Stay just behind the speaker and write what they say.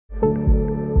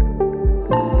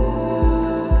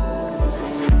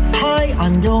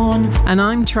I'm Dawn. And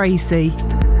I'm Tracy.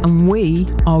 And we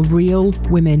are Real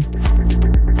Women.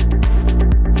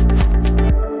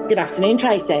 Good afternoon,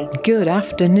 Tracy. Good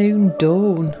afternoon,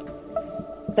 Dawn.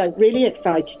 So really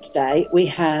excited today. We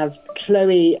have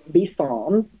Chloe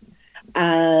Bisson,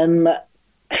 who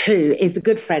is a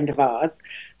good friend of ours.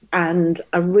 And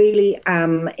I really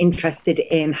am interested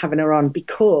in having her on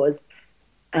because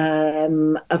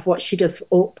of what she does,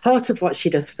 or part of what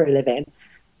she does for a living.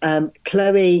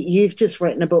 Chloe, you've just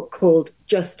written a book called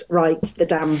Just Write the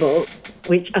Damn Book,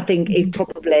 which I think is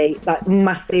probably like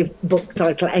massive book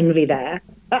title envy there.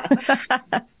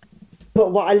 But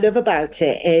what I love about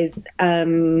it is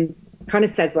kind of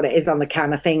says what it is on the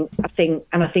can. I think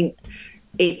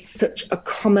it's such a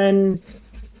common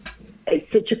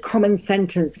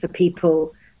sentence for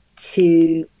people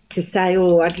to say,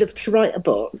 "Oh, I'd love to write a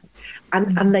book,"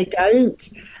 and they don't.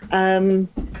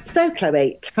 So,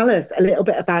 Chloe, tell us a little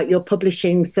bit about your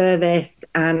publishing service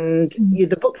and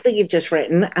the book that you've just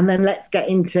written, and then let's get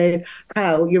into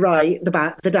how you write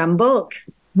the damn book.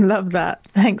 Love that.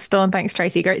 Thanks, Dawn. Thanks,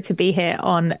 Tracy. Great to be here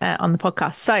on the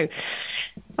podcast. So,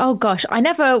 oh gosh, I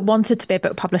never wanted to be a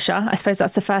book publisher. I suppose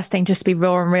that's the first thing, just to be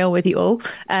raw and real with you all.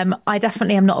 I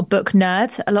definitely am not a book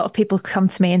nerd. A lot of people come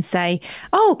to me and say,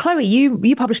 "Oh, Chloe,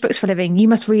 you publish books for a living. You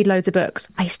must read loads of books."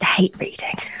 I used to hate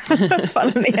reading,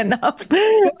 funnily enough.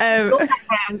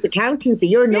 Accountancy.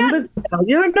 You're a numbers girl.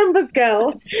 You're a numbers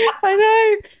girl. I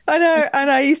know. And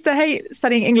I used to hate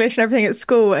studying English and everything at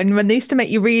school. And when they used to make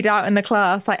you read out in the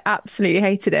class, I absolutely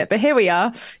hated it. But here we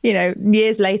are,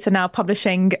 years later now,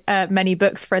 publishing many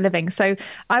books for a living. So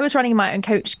I was running my own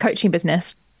coaching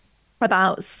business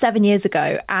about 7 years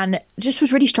ago and just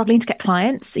was really struggling to get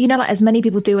clients, like as many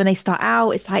people do when they start out.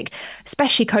 It's like,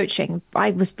 especially coaching, I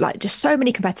was like just so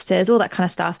many competitors, all that kind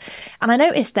of stuff. And I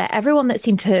noticed that everyone that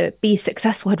seemed to be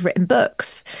successful had written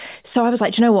books. So I was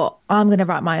like, do you know what? I'm going to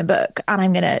write my own book and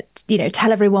I'm going to,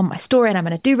 tell everyone my story and I'm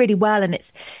going to do really well. And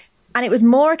it was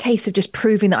more a case of just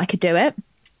proving that I could do it.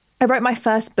 I wrote my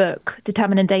first book,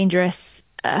 Determined and Dangerous,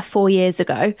 4 years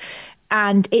ago.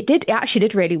 And it actually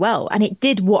did really well. And it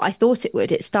did what I thought it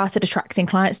would. It started attracting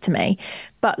clients to me.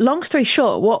 But long story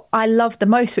short, what I loved the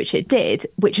most, which it did,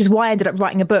 which is why I ended up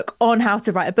writing a book on how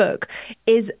to write a book,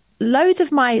 is loads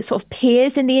of my sort of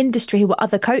peers in the industry who were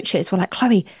other coaches were like,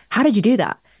 "Chloe, how did you do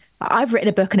that? I've written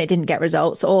a book and it didn't get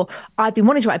results," or "I've been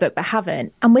wanting to write a book but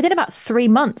haven't." And within about 3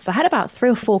 months, I had about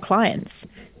 3 or 4 clients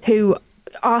who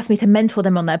asked me to mentor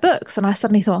them on their books. And I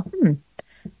suddenly thought,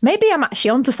 maybe I'm actually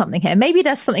onto something here. Maybe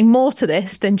there's something more to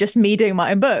this than just me doing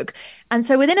my own book. And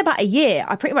so within about a year,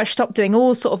 I pretty much stopped doing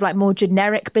all sort of like more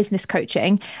generic business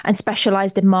coaching and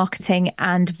specialized in marketing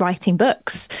and writing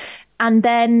books.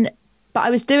 But I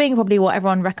was doing probably what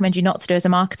everyone recommends you not to do as a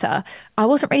marketer. I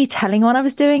wasn't really telling anyone I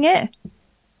was doing it.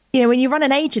 When you run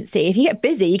an agency, if you get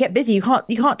busy, you get busy. You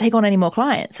can't take on any more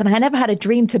clients. And I never had a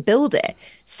dream to build it.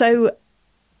 So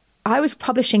I was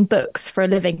publishing books for a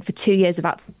living for 2 years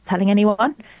without telling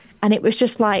anyone. And it was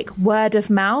just like word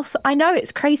of mouth. I know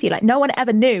it's crazy. Like no one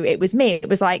ever knew it was me. It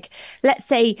was like, let's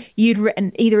say either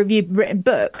of you had written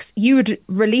books, you would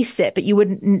release it, but you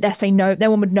wouldn't necessarily know, no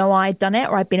one would know I'd done it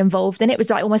or I'd been involved in it. It was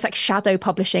like almost like shadow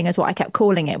publishing is what I kept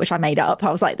calling it, which I made up.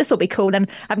 I was like, this will be cool. And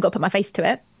I haven't got to put my face to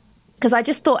it because I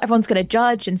just thought everyone's going to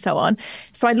judge and so on.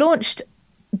 So I launched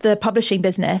the publishing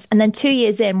business. And then 2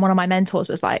 years in, one of my mentors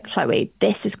was like, "Chloe,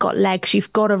 this has got legs.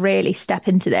 You've got to really step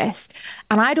into this."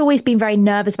 And I'd always been very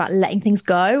nervous about letting things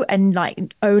go and like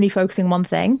only focusing on one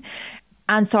thing.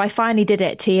 And so I finally did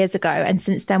it 2 years ago. And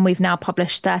since then, we've now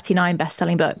published 39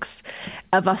 best-selling books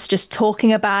of us just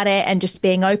talking about it and just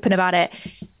being open about it.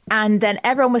 And then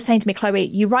everyone was saying to me, "Chloe,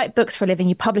 you write books for a living,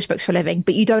 you publish books for a living,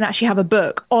 but you don't actually have a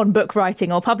book on book writing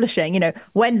or publishing.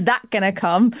 When's that going to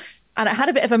come?" And I had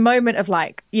a bit of a moment of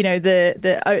like,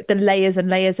 the layers and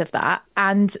layers of that.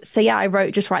 And so, yeah, I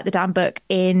wrote Just Write the Damn Book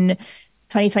in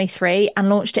 2023 and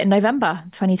launched it in November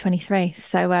 2023.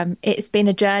 So it's been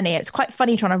a journey. It's quite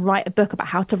funny trying to write a book about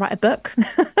how to write a book,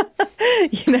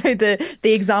 the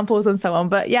examples and so on.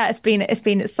 But yeah, it's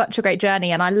been such a great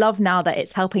journey. And I love now that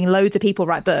it's helping loads of people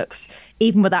write books,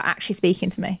 even without actually speaking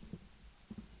to me.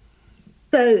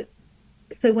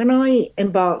 So when I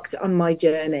embarked on my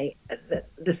journey,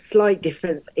 the slight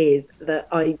difference is that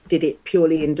I did it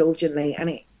purely indulgently and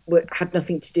it had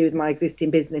nothing to do with my existing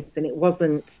business and it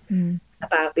wasn't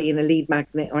about being a lead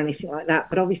magnet or anything like that.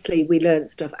 But obviously we learned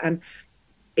stuff and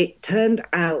it turned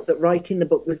out that writing the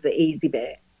book was the easy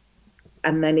bit.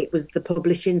 And then it was the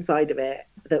publishing side of it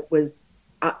that was,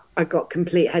 I got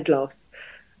complete head loss.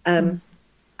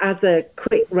 As a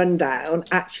quick rundown,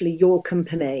 actually your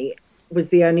company was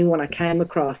the only one I came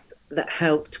across that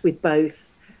helped with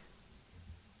both,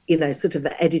 you know, sort of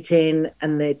the editing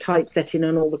and the typesetting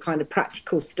and all the kind of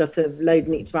practical stuff of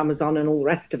loading it to Amazon and all the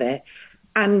rest of it,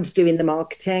 and doing the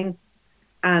marketing.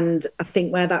 And I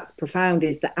think where that's profound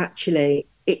is that actually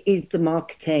it is the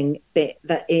marketing bit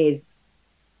that is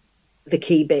the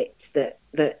key bit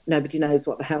that nobody knows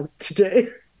what the hell to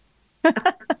do.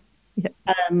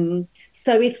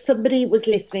 So if somebody was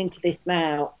listening to this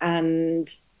now and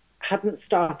hadn't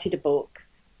started a book,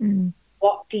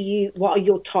 what are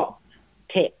your top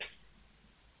tips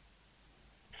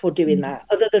for doing that,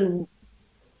 other than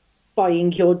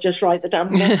buying your Just Write the Damn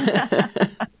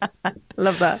book?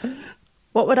 Love that.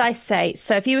 What would I say?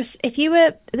 So if you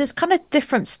were, there's kind of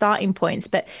different starting points,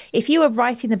 but if you were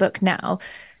writing the book now,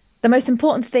 the most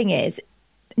important thing is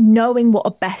knowing what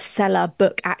a bestseller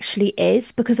book actually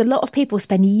is, because a lot of people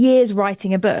spend years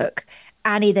writing a book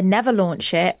and either never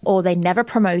launch it or they never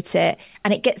promote it,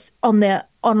 and it gets on the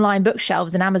online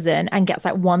bookshelves and Amazon and gets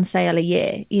like one sale a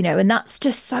year, you know, and that's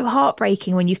just so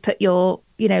heartbreaking when you've put your,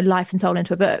 you know, life and soul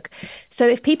into a book. So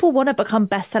if people want to become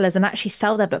bestsellers and actually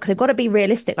sell their book, they've got to be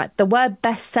realistic. Like, the word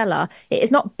bestseller, it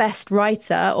is not best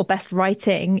writer or best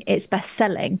writing, it's best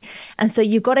selling. And so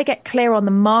you've got to get clear on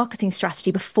the marketing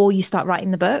strategy before you start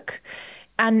writing the book.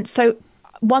 And so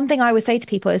one thing I would say to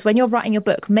people is, when you're writing your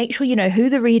book, make sure you know who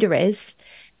the reader is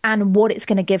and what it's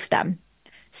going to give them.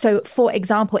 So, for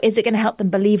example, is it going to help them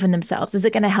believe in themselves? Is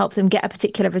it going to help them get a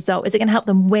particular result? Is it going to help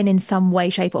them win in some way,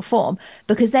 shape, or form?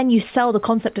 Because then you sell the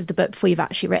concept of the book before you've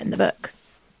actually written the book.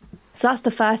 So that's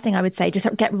the first thing I would say. Just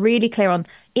get really clear on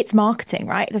its marketing,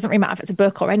 right? It doesn't really matter if it's a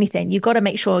book or anything. You've got to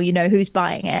make sure you know who's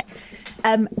buying it.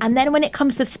 And then when it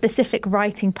comes to the specific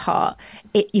writing part,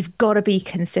 you've got to be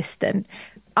consistent.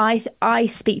 I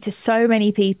speak to so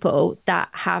many people that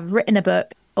have written a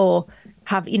book or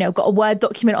have, you know, got a Word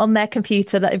document on their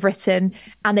computer that they've written,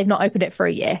 and they've not opened it for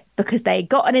a year because they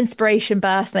got an inspiration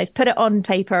burst and they've put it on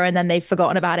paper and then they've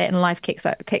forgotten about it and life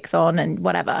kicks on and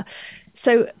whatever.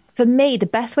 So for me, the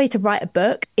best way to write a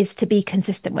book is to be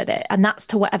consistent with it. And that's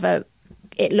to whatever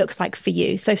it looks like for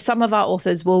you. So some of our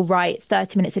authors will write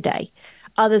 30 minutes a day.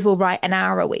 Others will write an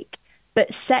hour a week.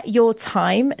 But set your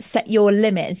time, set your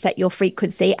limit, and set your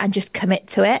frequency, and just commit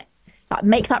to it. Like,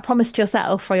 make that promise to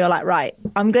yourself where you're like, right,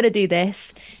 I'm going to do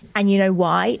this. And you know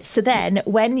why? So then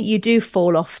when you do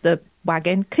fall off the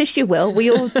wagon, because you will, we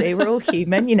all do, we're all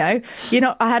human, you know.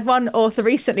 I had one author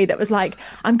recently that was like,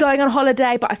 I'm going on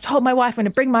holiday, but I've told my wife I'm going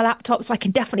to bring my laptop so I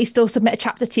can definitely still submit a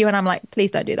chapter to you. And I'm like,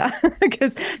 please don't do that,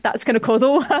 because that's going to cause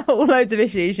all loads of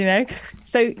issues, you know.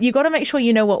 So you got to make sure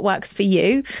you know what works for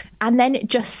you, and then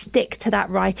just stick to that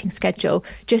writing schedule.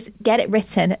 Just get it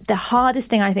written. The hardest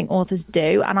thing I think authors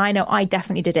do, and I know I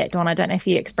definitely did it, Dawn, I don't know if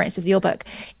you experienced this with your book,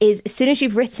 is as soon as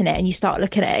you've written it and you start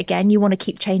looking at it again, you want to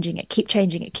keep changing it, keep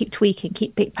tweaking,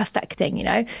 keep perfecting, you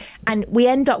know. And we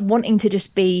end up wanting to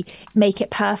just make it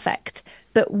perfect.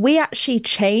 But we actually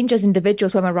change as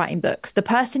individuals when we're writing books. The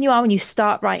person you are when you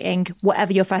start writing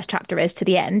whatever your first chapter is to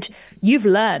the end, you've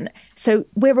learned. So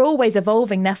we're always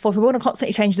evolving. Therefore, if we want to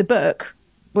constantly change the book,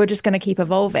 we're just going to keep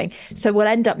evolving. So we'll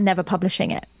end up never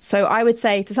publishing it. So I would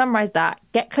say, to summarize that,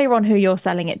 get clear on who you're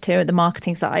selling it to at the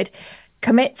marketing side,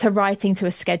 commit to writing to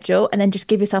a schedule, and then just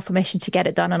give yourself permission to get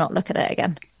it done and not look at it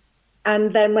again.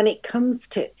 And then when it comes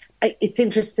to, it's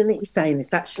interesting that you're saying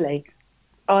this, actually.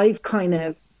 I've kind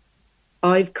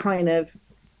of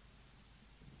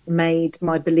made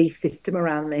my belief system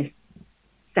around this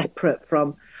separate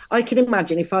from, I can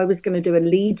imagine if I was going to do a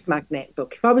lead magnet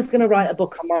book, if I was going to write a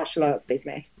book on martial arts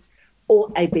business, or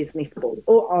a business book,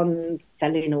 or on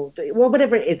selling, or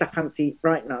whatever it is I fancy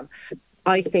writing on,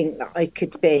 I think that I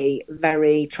could be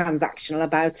very transactional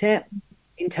about it,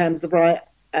 in terms of, right,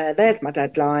 there's my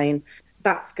deadline,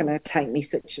 that's going to take me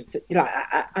such a, you know,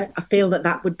 I feel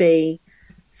that would be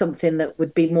something that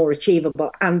would be more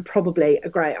achievable and probably a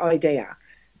great idea.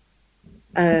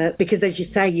 Because as you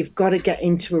say, you've got to get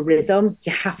into a rhythm.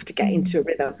 You have to get into a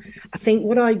rhythm. I think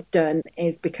what I've done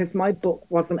is, because my book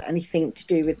wasn't anything to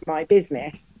do with my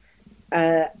business,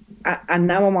 and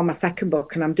now I'm on my second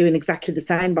book and I'm doing exactly the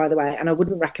same, by the way, and I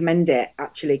wouldn't recommend it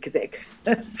actually, because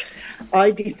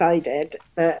I decided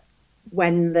that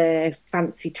when the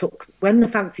fancy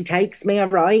takes me, I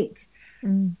write.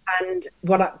 And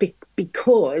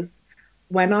because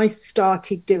when I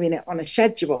started doing it on a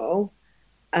schedule,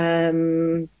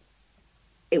 it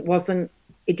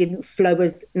didn't flow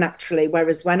as naturally.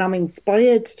 Whereas when I'm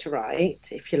inspired to write,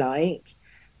 if you like,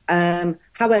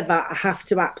 however, I have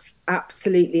to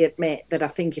absolutely admit that I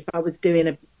think if I was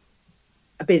doing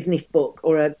a business book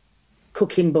or a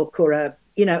cooking book or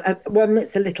one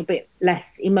that's a little bit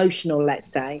less emotional, let's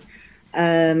say,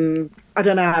 I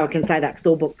don't know how I can say that because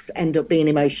all books end up being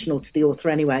emotional to the author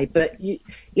anyway. But you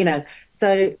know,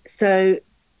 so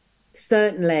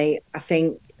certainly, I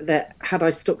think that had I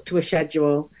stuck to a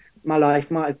schedule, my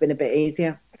life might have been a bit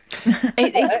easier.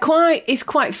 It's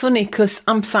quite funny because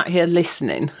I'm sat here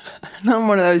listening, and I'm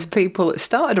one of those people that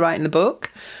started writing the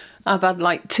book. I've had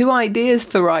like 2 ideas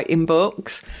for writing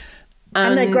books.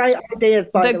 And they're great ideas,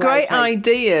 by the way. They're great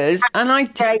ideas, and I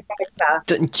just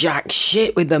done jack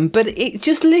shit with them. But it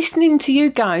just listening to you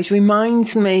guys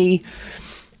reminds me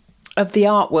of the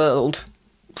art world.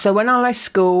 So when I left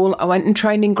school, I went and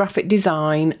trained in graphic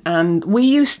design, and we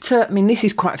used to, I mean, this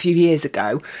is quite a few years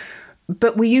ago,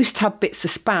 but we used to have bits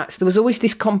of spats. There was always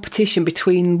this competition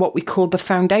between what we called the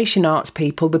foundation arts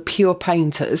people, the pure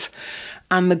painters,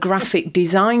 and the graphic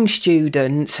design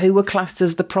students who were classed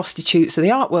as the prostitutes of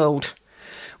the art world.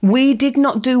 We did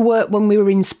not do work when we were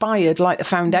inspired like the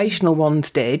foundational ones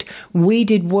did. We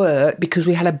did work because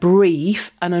we had a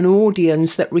brief and an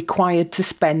audience that required to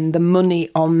spend the money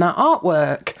on that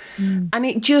artwork. And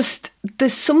it just,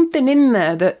 there's something in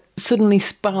there that suddenly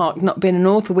sparked not being an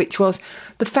author, which was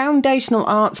the foundational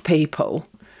arts people.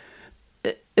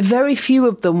 Very few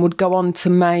of them would go on to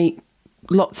make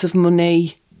lots of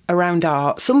money around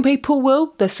art. Some people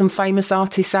will. There's some famous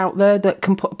artists out there that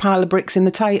can put a pile of bricks in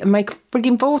the Tate and make a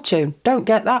frigging fortune. Don't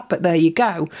get that, but there you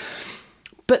go.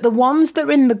 But the ones that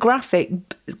are in the graphic,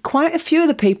 quite a few of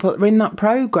the people that are in that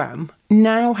programme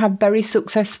now have very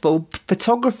successful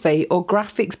photography or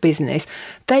graphics business.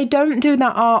 They don't do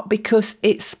that art because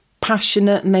it's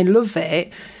passionate and they love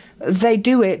it. They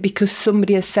do it because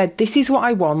somebody has said, this is what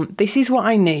I want, this is what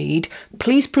I need,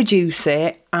 please produce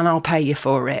it and I'll pay you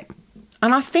for it.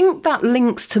 And I think that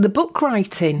links to the book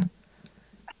writing.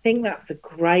 I think that's a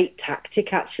great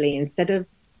tactic, actually. Instead of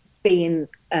being,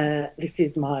 this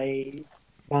is my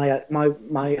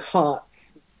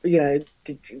heart's,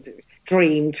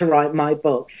 dream to write my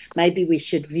book. Maybe we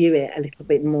should view it a little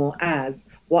bit more as,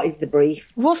 what is the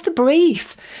brief? What's the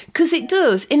brief? Because it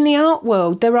does. In the art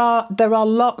world, there are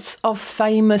lots of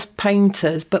famous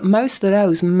painters, but most of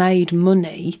those made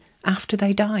money after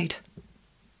they died.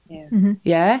 Yeah. Mm-hmm.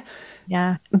 Yeah.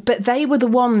 Yeah. But they were the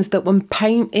ones that were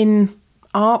painting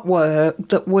artwork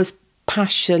that was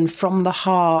passion from the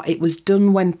heart. It was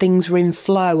done when things were in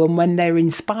flow and when they're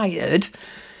inspired.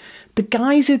 The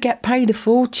guys who get paid a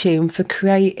fortune for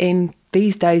creating,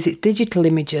 these days it's digital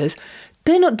images,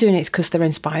 they're not doing it because they're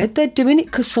inspired. They're doing it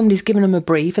because somebody's given them a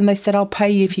brief and they said, I'll pay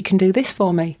you if you can do this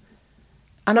for me.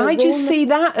 And so I just see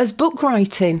that as book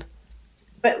writing.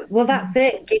 Well, that's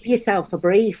it. Give yourself a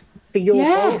brief for your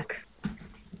book.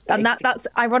 And that's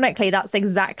ironically, that's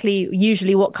exactly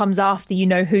usually what comes after you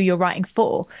know who you're writing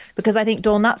for. Because I think,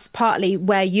 Dawn, that's partly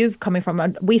where you've coming from.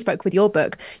 And we spoke with your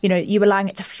book, you were allowing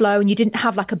it to flow and you didn't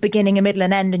have like a beginning, a middle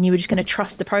and end, and you were just going to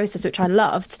trust the process, which I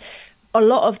loved. A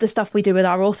lot of the stuff we do with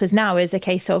our authors now is a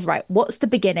case of, right, what's the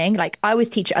beginning? Like I always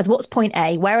teach it as what's point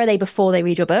A? Where are they before they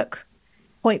read your book?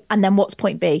 And then what's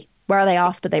point B? Where are they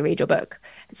after they read your book?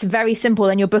 It's very simple.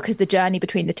 And your book is the journey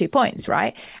between the 2 points,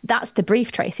 right? That's the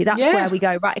brief, Tracy. That's where we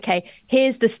go, right, okay,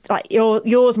 here's this, like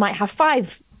yours might have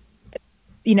 5,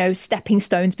 stepping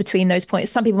stones between those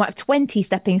points. Some people might have 20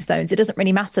 stepping stones. It doesn't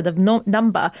really matter the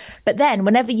number. But then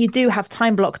whenever you do have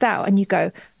time blocked out and you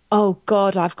go, oh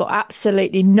God, I've got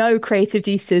absolutely no creative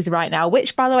juices right now,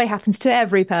 which by the way happens to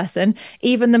every person,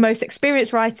 even the most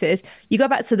experienced writers, you go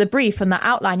back to the brief and that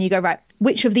outline, you go, right,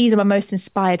 which of these am I most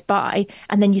inspired by?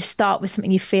 And then you start with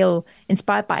something you feel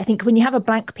inspired by. I think when you have a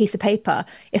blank piece of paper,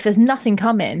 if there's nothing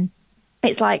coming,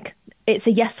 it's like, it's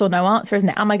a yes or no answer, isn't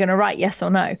it? Am I going to write yes or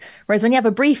no? Whereas when you have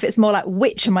a brief, it's more like,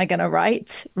 which am I going to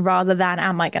write rather than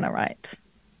am I going to write?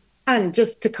 And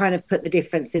just to kind of put the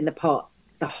difference in the pot,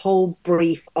 the whole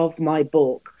brief of my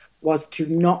book was to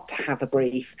not have a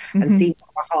brief and see what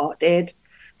my heart did.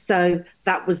 So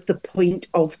that was the point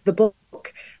of the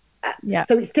book.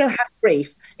 So it still had a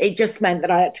brief. It just meant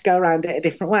that I had to go around it a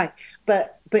different way.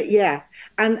 But yeah.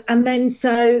 And then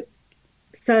so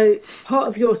part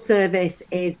of your service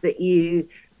is that you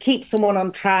keep someone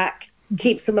on track,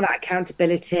 keep some of that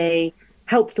accountability,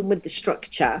 help them with the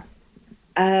structure.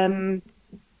 So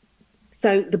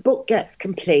the book gets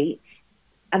complete.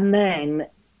 And then,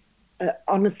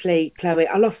 honestly, Chloe,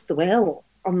 I lost the will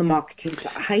on the marketing. So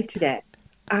I hated it.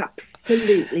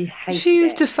 Absolutely hated it. She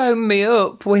used to phone me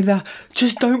up with a,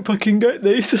 just don't fucking get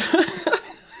this.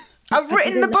 I've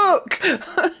written the book.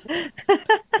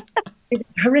 It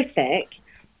was horrific.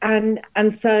 And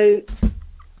so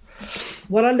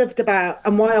what I loved about,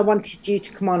 and why I wanted you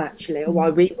to come on actually, or why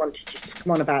we wanted you to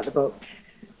come on about the book,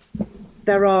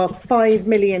 there are 5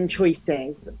 million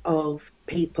choices of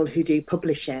people who do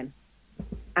publishing.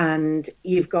 and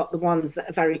you've got the ones that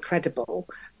are very credible.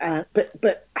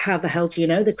 But how the hell do you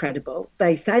know they're credible?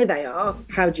 They say they are.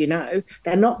 How do you know?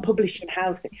 They're not publishing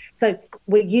houses. So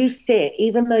where you sit,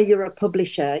 even though you're a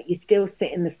publisher, you still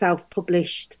sit in the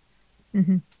self-published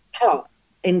part,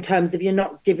 in terms of you're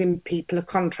not giving people a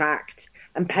contract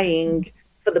and paying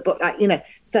for the book, like, you know.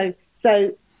 So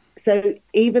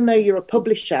even though you're a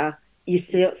publisher, you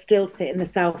still sit in the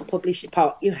self-published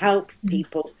part. You help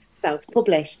people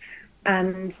self-publish.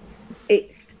 And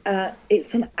it's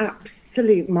an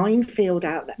absolute minefield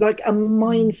out there, like a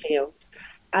minefield.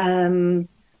 And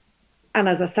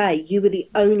as I say, you were the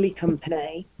only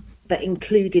company that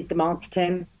included the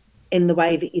marketing in the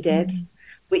way that you did,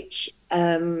 which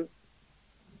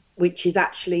is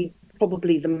actually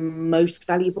probably the most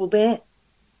valuable bit.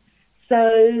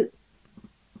 So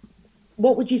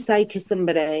what would you say to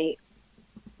somebody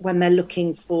when they're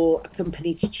looking for a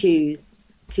company to choose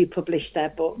to publish their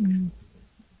book?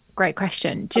 Great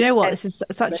question. Do you know what? This is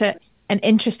such an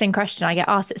interesting question. I get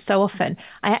asked it so often.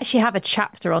 I actually have a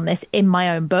chapter on this in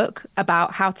my own book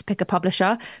about how to pick a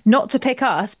publisher, not to pick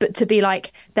us, but to be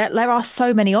like, there are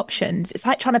so many options. It's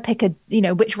like trying to pick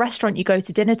which restaurant you go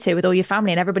to dinner to with all your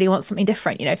family and everybody wants something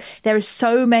different. You know, there are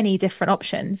so many different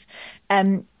options.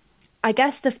 I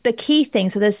guess the key thing,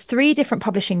 so there's 3 different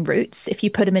publishing routes if you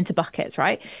put them into buckets,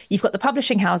 right? You've got the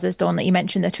publishing houses, Dawn, that you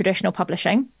mentioned, the traditional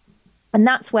publishing. And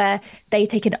that's where they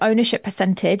take an ownership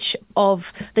percentage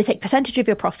of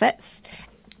your profits,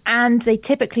 and they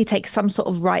typically take some sort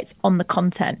of rights on the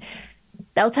content.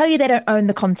 They'll tell you they don't own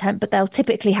the content, but they'll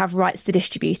typically have rights to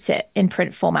distribute it in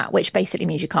print format, which basically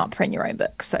means you can't print your own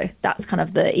book. So that's kind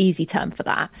of the easy term for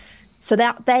that. So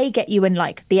that they get you in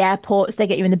like the airports, they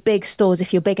get you in the big stores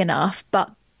if you're big enough,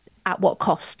 but at what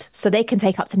cost? So they can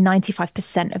take up to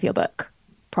 95% of your book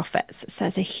profits. So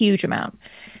it's a huge amount.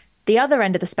 The other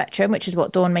end of the spectrum, which is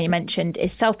what Dawn May mentioned,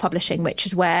 is self-publishing, which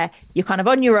is where you're kind of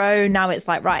on your own. Now it's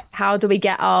like, right, how do we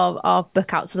get our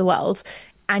book out to the world?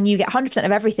 And you get 100%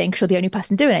 of everything because you're the only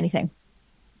person doing anything.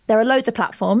 There are loads of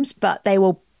platforms, but they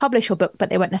will publish your book,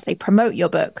 but they won't necessarily promote your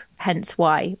book, hence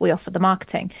why we offer the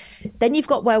marketing. Then you've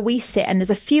got where we sit, and there's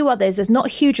a few others. There's not a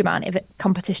huge amount of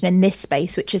competition in this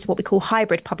space, which is what we call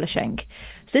hybrid publishing.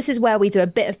 So this is where we do a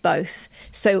bit of both.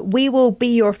 So we will be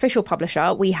your official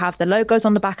publisher. We have the logos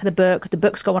on the back of the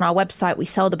books go on our website, we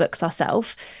sell the books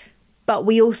ourselves, but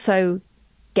we also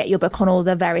get your book on all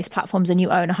the various platforms and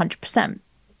you own 100%.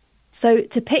 So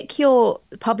to pick your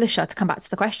publisher, to come back to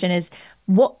the question, is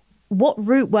what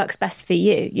route works best for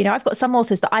you? You know, I've got some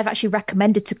authors that I've actually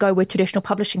recommended to go with traditional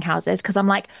publishing houses because I'm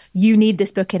like, you need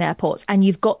this book in airports and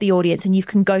you've got the audience and you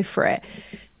can go for it.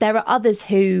 There are others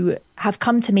who have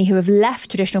come to me who have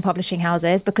left traditional publishing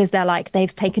houses because they're like,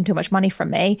 they've taken too much money from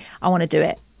me. I want to do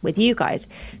it with you guys.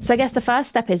 So I guess the first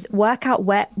step is work out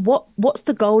what's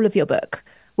the goal of your book.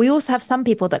 We also have some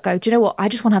people that go, do you know what? I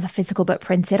just want to have a physical book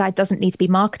printed. It doesn't need to be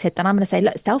marketed. Then I'm going to say,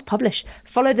 look, self-publish,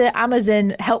 follow the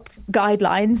Amazon help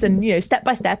guidelines and, you know, step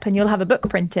by step, and you'll have a book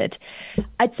printed.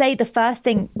 I'd say the first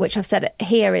thing, which I've said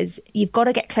here, is you've got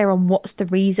to get clear on what's the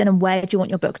reason and where do you want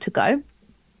your book to go.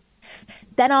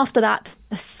 Then after that,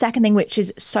 the second thing, which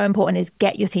is so important, is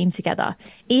get your team together.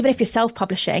 Even if you're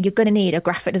self-publishing, you're going to need a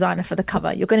graphic designer for the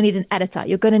cover. You're going to need an editor.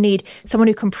 You're going to need someone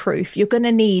who can proof. You're going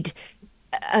to need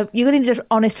an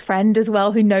honest friend as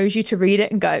well who knows you to read it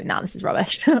and go, nah, this is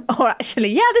rubbish. Or actually,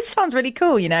 yeah, this sounds really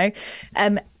cool, you know,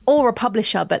 or a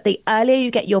publisher. But the earlier you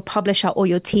get your publisher or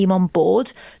your team on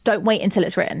board, don't wait until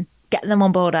it's written. Get them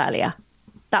on board earlier.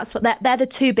 That's what they're the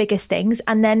 2 biggest things.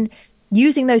 And then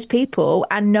using those people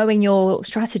and knowing your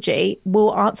strategy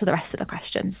will answer the rest of the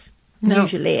questions. No.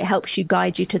 Usually it helps you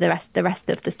guide you to the rest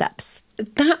of the steps.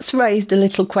 That's raised a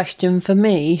little question for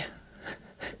me.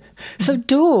 So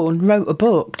Dawn wrote a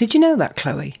book. Did you know that,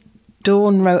 Chloe?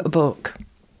 Dawn wrote a book.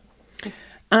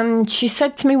 And she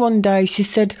said to me one day, she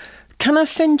said, can I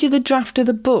send you the draft of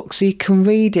the book so you can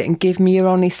read it and give me your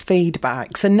honest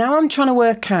feedback? So now I'm trying to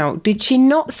work out, did she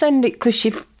not send it because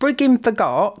she frigging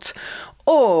forgot?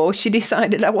 Or she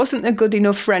decided I wasn't a good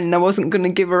enough friend and I wasn't going to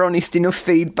give her honest enough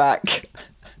feedback?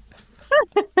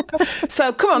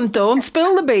 So come on, Dawn,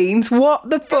 spill the beans. What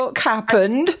the fuck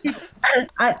happened?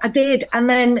 I did, and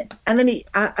then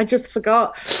I just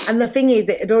forgot. And the thing is,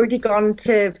 it had already gone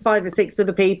to 5 or 6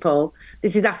 other people.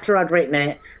 This is after I'd written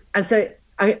it, and so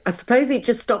I suppose it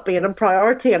just stopped being a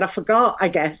priority, and I forgot. I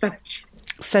guess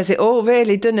says it all,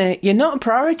 really, doesn't it? You're not a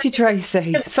priority,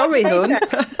 Tracy. Sorry, hon.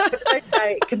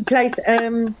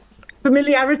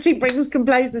 Familiarity brings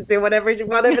complacency, whatever.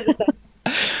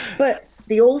 But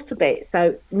the author bit,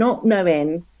 so not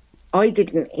knowing, I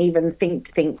didn't even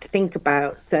think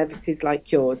about services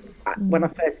like yours when I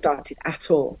first started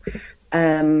at all.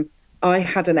 I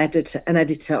had an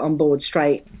editor on board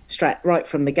straight right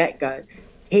from the get-go.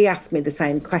 He asked me the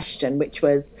same question, which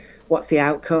was, what's the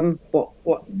outcome? What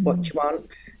do you want?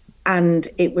 And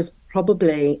it was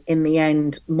probably in the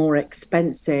end more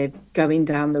expensive going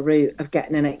down the route of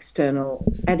getting an external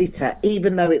editor,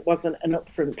 even though it wasn't an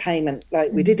upfront payment.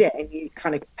 Like, we did it and you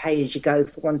kind of pay as you go,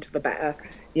 for want of a better,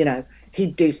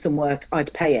 he'd do some work,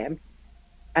 I'd pay him.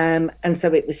 And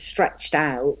so it was stretched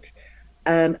out.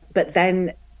 But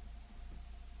then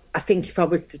I think if I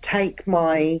was to take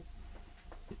my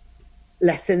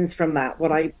lessons from that,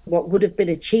 what would have been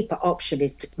a cheaper option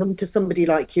is to come to somebody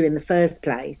like you in the first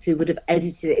place, who would have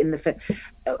edited it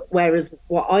whereas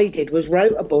what I did was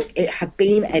wrote a book, it had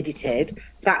been edited,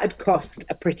 that had cost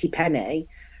a pretty penny.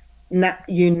 Now,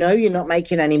 you're not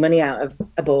making any money out of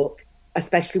a book,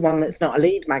 especially one that's not a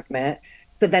lead magnet.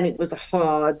 So then it was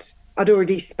I'd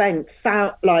already spent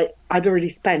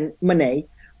money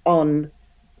on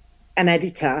an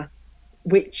editor,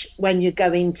 which when you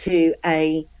go into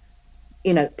a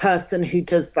person who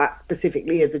does that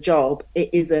specifically as a job, it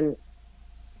isn't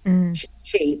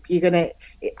cheap. You're gonna,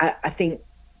 I think,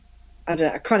 I don't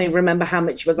know, I can't even remember how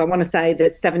much it was. I want to say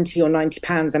there's 70 or 90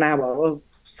 pounds an hour, or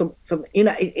some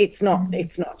it's not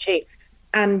cheap,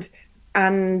 and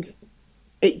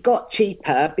it got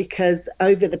cheaper because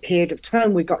over the period of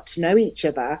time we got to know each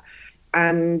other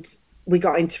and we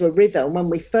got into a rhythm. When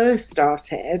we first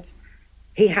started,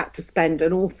 he had to spend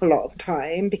an awful lot of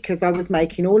time because I was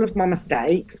making all of my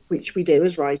mistakes, which we do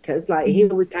as writers. Like, he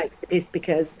always takes the piss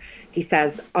because he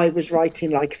says I was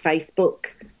writing like a Facebook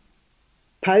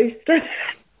post.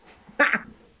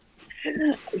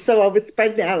 So I was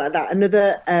spreading it out like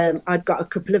that. I'd got a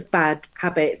couple of bad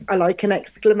habits. I like an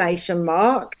exclamation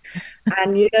mark.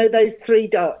 And those 3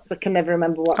 dots, I can never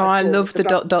remember what. Oh, I love the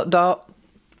dot.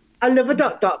 I love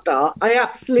a ... I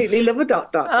absolutely love a ...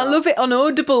 I love it on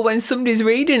Audible when somebody's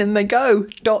reading and they go ...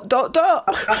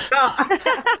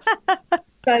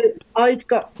 So I'd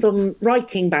got some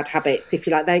writing bad habits, if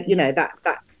you like.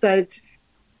 So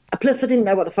plus I didn't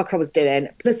know what the fuck I was doing.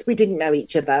 Plus we didn't know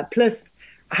each other. Plus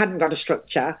I hadn't got a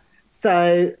structure.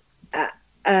 So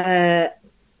that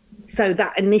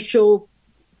initial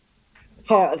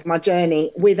part of my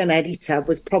journey with an editor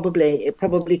was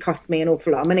probably cost me an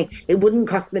awful lot of money. It wouldn't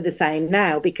cost me the same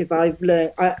now because I've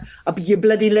learned. You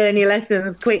bloody learn your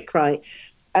lessons quick, right?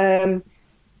 And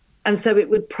so it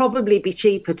would probably be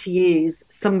cheaper to use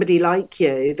somebody like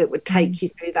you that would take you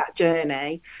through that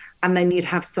journey, and then you'd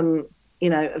have some,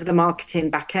 of the marketing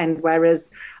back end. Whereas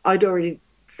I'd already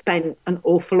spent an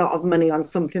awful lot of money on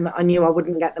something that I knew I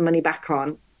wouldn't get the money back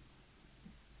on.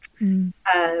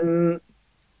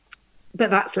 But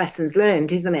that's lessons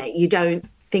learned, isn't it? You don't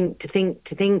think at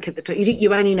the time.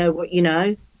 You only know what you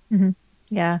know. Mm-hmm.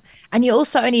 Yeah. And you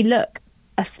also only look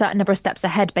a certain number of steps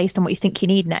ahead based on what you think you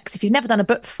need next. If you've never done a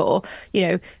book before,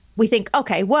 we think,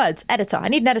 okay, words, editor, I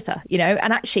need an editor,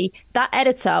 and actually that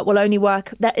editor will only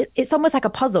work, it's almost like a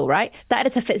puzzle, right? That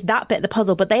editor fits that bit of the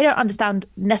puzzle, but they don't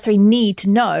necessarily need to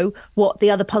know what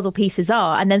the other puzzle pieces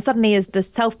are. And then suddenly as the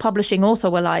self-publishing author,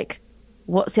 we're like,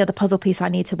 what's the other puzzle piece I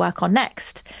need to work on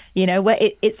next? Where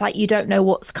it's like you don't know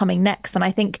what's coming next. And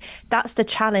I think that's the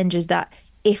challenge, is that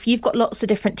if you've got lots of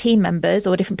different team members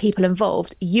or different people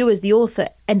involved, you as the author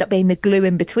end up being the glue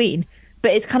in between.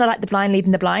 But it's kind of like the blind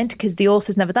leading the blind, because the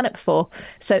author's never done it before.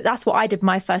 So that's what I did with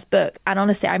my first book. And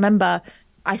honestly, I remember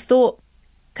I thought,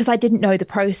 because I didn't know the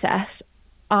process,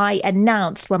 I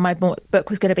announced when my book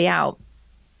was going to be out.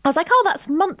 I was like, oh, that's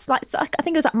months. I think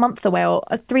it was a month away or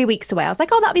 3 weeks away. I was like,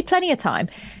 oh, that'll be plenty of time.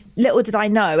 Little did I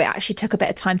know, it actually took a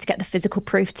bit of time to get the physical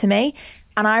proof to me.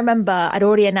 And I remember I'd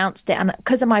already announced it, and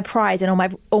because of my pride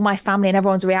and all my family and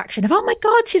everyone's reaction of, oh my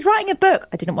God, she's writing a book,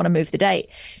 I didn't want to move the date.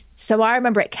 So I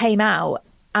remember it came out,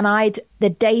 and the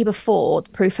day before the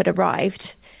proof had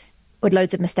arrived with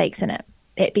loads of mistakes in it.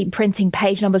 It'd been printing,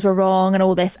 page numbers were wrong and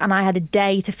all this, and I had a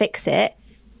day to fix it,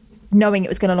 knowing it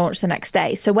was going to launch the next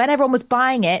day. So when everyone was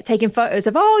buying it, taking photos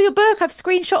of, oh, your book, I've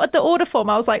screenshotted the order form,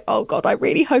 I was like, oh God, I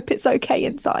really hope it's okay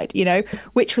inside,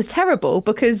 which was terrible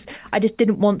because I just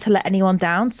didn't want to let anyone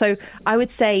down. So I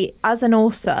would say, as an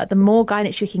author, the more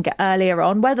guidance you can get earlier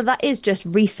on, whether that is just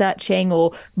researching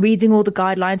or reading all the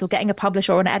guidelines or getting a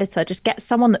publisher or an editor, just get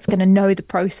someone that's going to know the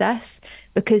process.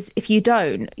 Because if you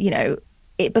don't,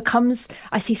 it becomes,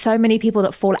 I see so many people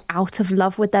that fall out of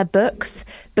love with their books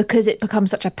because it becomes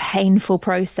such a painful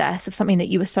process of something that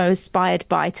you were so inspired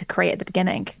by to create at the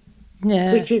beginning.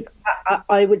 Yeah. Which is,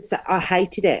 I would say, I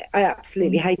hated it. I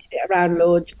absolutely hated it around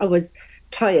launch. I was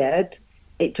tired.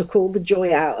 It took all the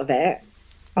joy out of it.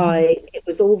 It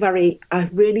was all I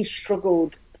really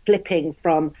struggled flipping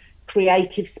from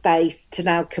creative space to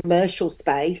now commercial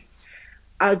space,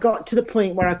 I got to the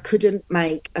point where I couldn't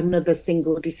make another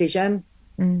single decision.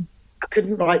 I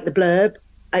couldn't write the blurb.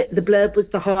 The blurb was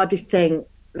the hardest thing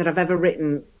that I've ever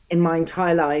written in my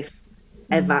entire life,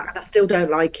 ever. And I still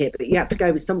don't like it, but you had to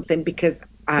go with something because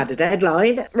I had a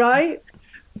deadline, right?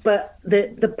 But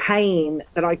the pain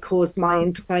that I caused my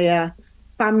entire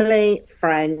family,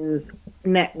 friends,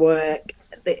 network,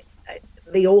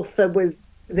 the author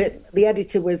was, the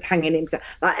editor was hanging himself,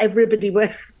 like everybody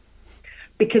was,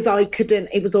 because I couldn't,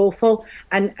 it was awful.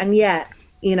 And yet,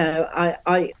 you know,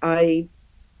 I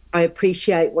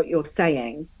appreciate what you're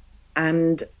saying.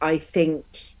 And I think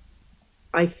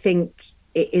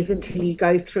it isn't until you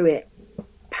go through it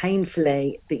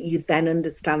painfully that you then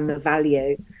understand the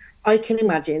value. I can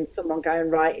imagine someone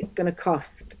going, right, it's going to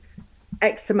cost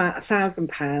X amount,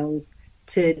 £1,000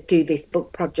 to do this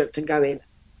book project, and going,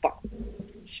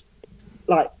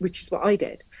 like, which is what I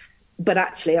did. But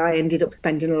actually, I ended up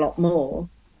spending a lot more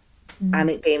and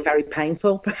it being very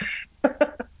painful.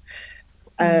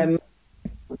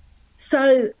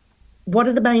 So what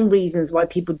are the main reasons why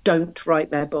people don't write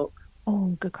their book?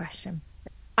 Oh, good question.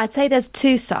 I'd say there's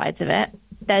two sides of it.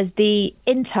 There's the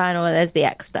internal and there's the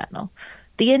external.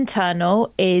 The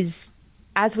internal is,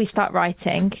 as we start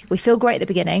writing, we feel great at the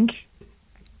beginning,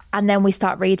 and then we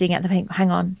start reading it and think, hang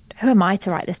on, who am I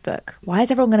to write this book? Why is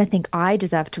everyone going to think I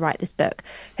deserve to write this book?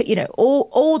 You know,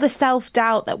 all the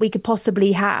self-doubt that we could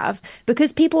possibly have,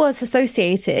 because people are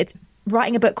associated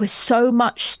writing a book with so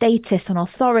much status and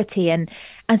authority, and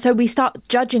so we start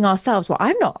judging ourselves. Well,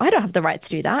 I don't have the right to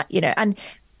do that, you know, and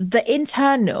the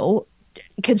internal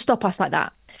can stop us like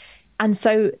that. And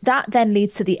so that then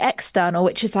leads to the external,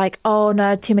 which is like, oh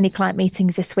no, too many client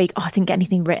meetings this week. Oh, I didn't get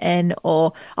anything written.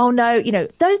 Or, oh no, you know,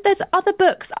 there's other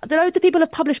books. Loads of people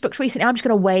have published books recently. I'm just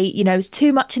going to wait. You know, it's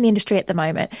too much in the industry at the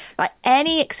moment. Like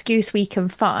any excuse we can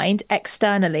find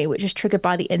externally, which is triggered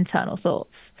by the internal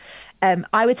thoughts.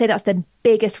 I would say that's the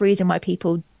biggest reason why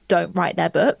people don't write their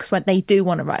books when they do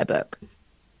want to write a book.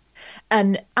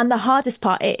 And the hardest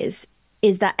part is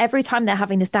that every time they're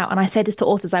having this doubt, and I say this to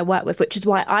authors I work with, which is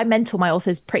why I mentor my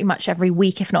authors pretty much every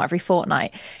week, if not every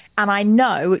fortnight. And I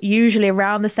know usually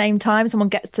around the same time someone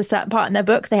gets to a certain part in their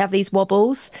book, they have these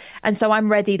wobbles. And so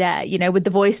I'm ready there, you know, with the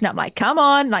voice, and I'm like, come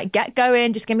on, like get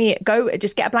going, just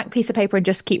just get a blank piece of paper and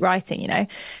just keep writing, you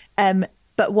know.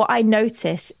 But what I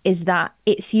notice is that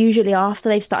it's usually after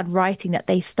they've started writing that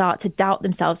they start to doubt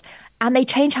themselves, and they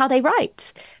change how they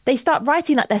write. They start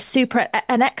writing like they're super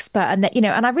an expert, and that, you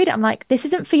know, and I read it, I'm like, this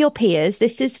isn't for your peers.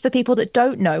 This is for people that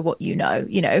don't know what you know.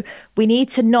 You know, we need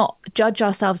to not judge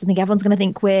ourselves and think everyone's going to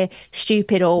think we're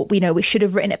stupid, or, you know, we should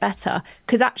have written it better.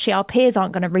 Because actually our peers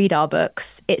aren't going to read our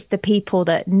books. It's the people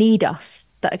that need us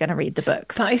that are going to read the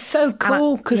books. That is so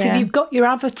cool, because if you've got your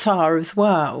avatar as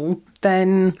well,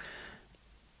 then,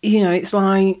 you know, it's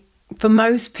like for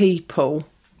most people,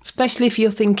 especially if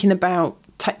you're thinking about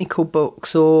technical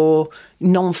books or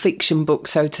non-fiction books,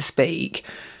 so to speak,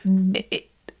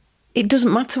 it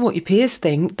doesn't matter what your peers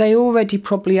think. They already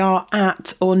probably are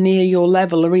at or near your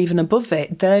level or even above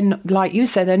it. Then, like you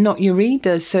said, they're not your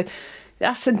readers. So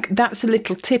that's a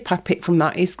little tip I picked from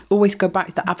that, is always go back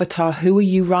to the avatar. Who are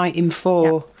you writing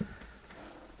for?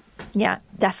 Yeah,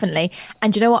 definitely.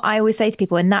 And you know what I always say to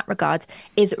people in that regard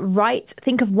is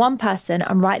think of one person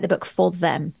and write the book for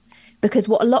them. Because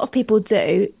what a lot of people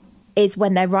do is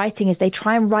when they're writing is they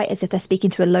try and write as if they're speaking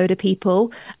to a load of people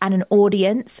and an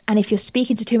audience. And if you're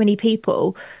speaking to too many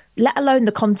people, let alone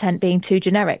the content being too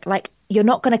generic, like you're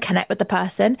not going to connect with the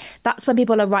person. That's when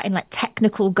people are writing like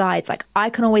technical guides. Like I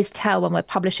can always tell when we're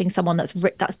publishing someone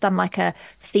that's done like a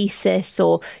thesis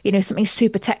or, you know, something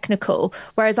super technical.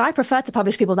 Whereas I prefer to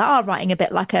publish people that are writing a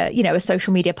bit like a, you know, a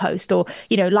social media post, or,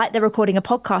 you know, like they're recording a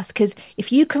podcast. Because if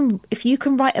you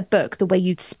can write a book the way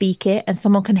you'd speak it, and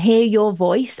someone can hear your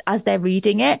voice as they're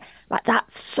reading it, like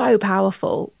that's so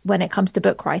powerful when it comes to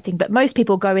book writing. But most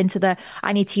people go into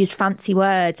I need to use fancy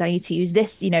words, I need to use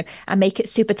this, you know, and make it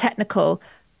super technical.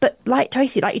 But like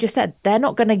Tracy, like you just said, they're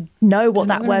not going to know what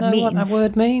that word means. What that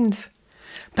word means.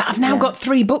 But I've now got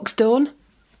 3 books done.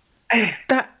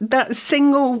 That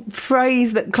single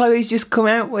phrase that Chloe's just come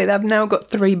out with, I've now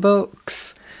got 3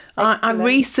 books. I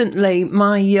recently,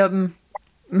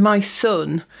 my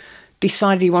son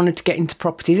decided he wanted to get into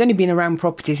property. He's only been around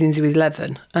property since he was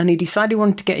 11, and he decided he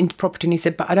wanted to get into property, and he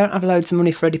said, but I don't have loads of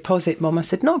money for a deposit, Mum. I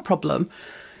said, no problem.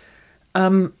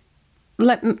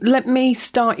 Let me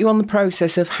start you on the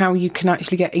process of how you can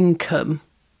actually get income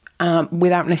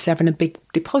without necessarily having a big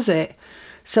deposit.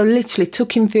 So literally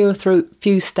took him through a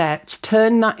few steps,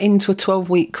 turned that into a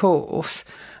 12-week course.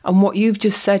 And what you've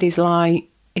just said is like,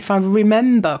 if I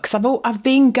remember, because I've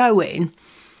been going,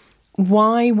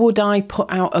 why would I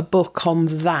put out a book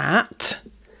on that,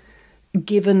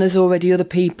 given there's already other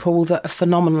people that are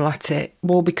phenomenal at it?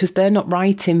 Well, because they're not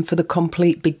writing for the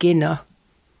complete beginner.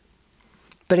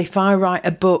 But if I write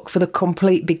a book for the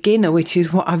complete beginner, which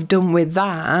is what I've done with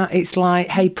that, it's like,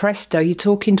 hey, presto, you're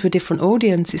talking to a different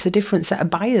audience. It's a different set of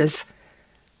buyers.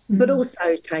 But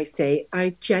also, Tracy,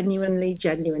 I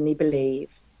genuinely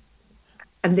believe,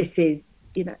 and this is,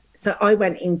 so I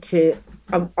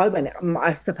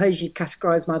suppose you'd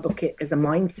categorise my book as a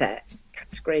mindset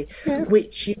category,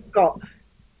 which you've got,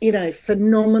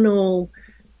 phenomenal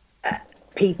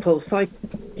people,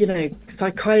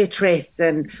 psychiatrists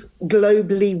and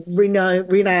globally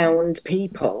renowned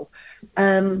people.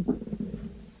 And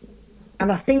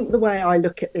I think the way I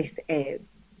look at this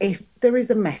is, if there is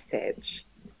a message,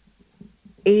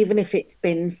 even if it's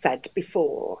been said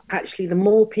before, actually, the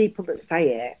more people that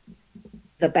say it,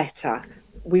 the better.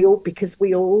 Because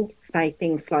we all say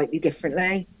things slightly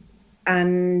differently.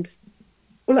 And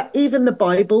well, even the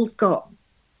Bible's got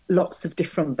lots of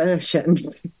different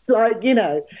versions,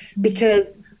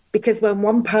 because when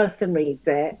one person reads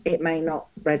it, it may not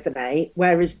resonate,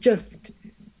 whereas just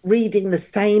reading the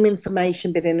same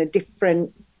information but in a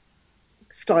different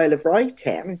style of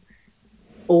writing,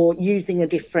 or using a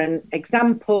different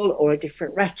example or a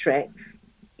different rhetoric,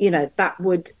 that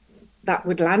would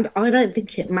land. I don't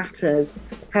think it matters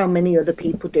how many other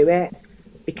people do it,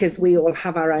 because we all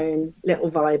have our own little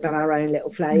vibe and our own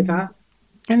little flavour.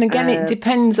 And again, it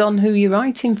depends on who you're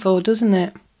writing for, doesn't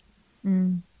it?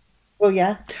 Well,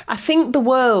 yeah. I think the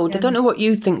world, I don't know what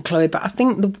you think, Chloe, but I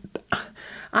think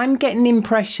I'm getting the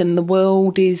impression the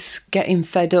world is getting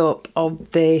fed up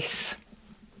of this.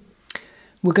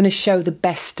 We're going to show the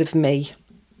best of me.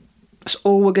 That's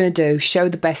all we're going to do, show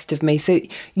the best of me. So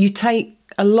you take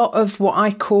a lot of what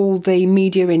I call the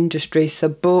media industry, so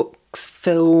books,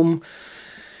 film,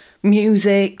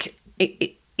 music,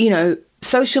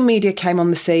 social media came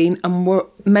on the scene, and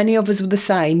many of us were the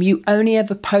same. You only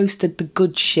ever posted the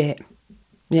good shit,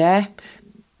 yeah?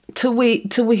 Till we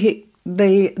hit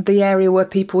the area where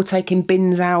people were taking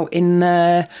bins out in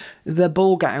the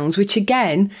ball gowns, which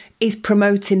again is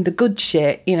promoting the good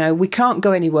shit. We can't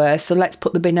go anywhere, so let's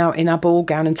put the bin out in our ball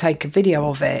gown and take a video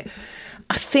of it.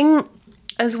 I think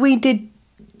as we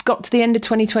got to the end of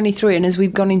 2023 and as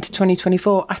we've gone into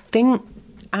 2024, I think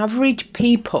average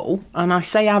people, and I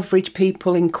say average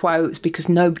people in quotes because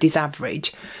nobody's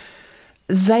average,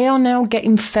 they are now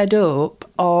getting fed up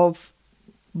of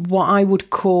what I would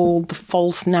call the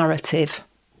false narrative.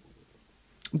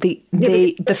 The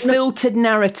filtered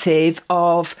narrative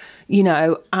of,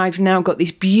 I've now got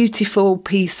this beautiful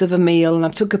piece of a meal and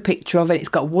I've took a picture of it. It's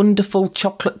got a wonderful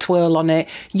chocolate twirl on it.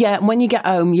 Yeah, and when you get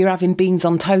home, you're having beans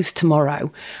on toast tomorrow.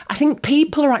 I think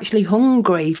people are actually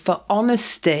hungry for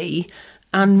honesty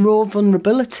and raw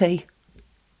vulnerability.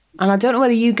 And I don't know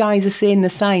whether you guys are seeing the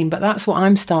same, but that's what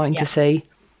I'm starting to see.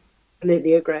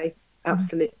 Absolutely agree.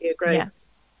 Absolutely agree.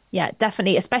 Yeah,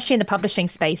 definitely. Especially in the publishing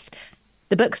space,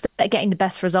 the books that are getting the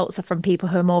best results are from people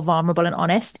who are more vulnerable and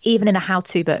honest, even in a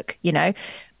how-to book,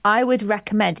 I would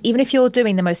recommend, even if you're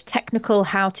doing the most technical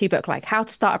how-to book, like how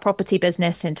to start a property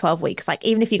business in 12 weeks, like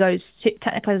even if you go as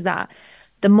technical as that,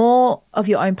 the more of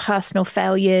your own personal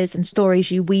failures and stories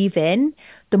you weave in,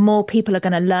 the more people are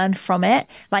going to learn from it.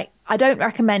 Like, I don't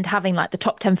recommend having like the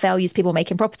top 10 failures people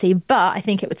make in property, but I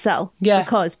think it would sell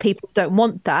because people don't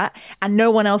want that. And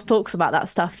no one else talks about that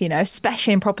stuff,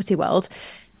 especially in property world.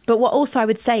 But what also I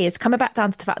would say is, coming back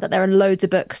down to the fact that there are loads of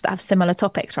books that have similar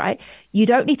topics, right? You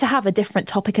don't need to have a different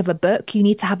topic of a book. You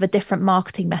need to have a different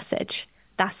marketing message.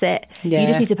 That's it. You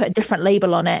just need to put a different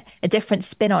label on it, a different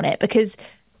spin on it, because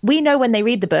we know when they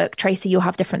read the book, Tracy, you'll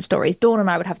have different stories. Dawn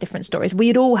and I would have different stories.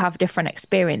 We'd all have different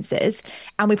experiences.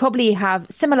 And we probably have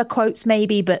similar quotes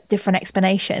maybe, but different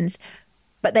explanations.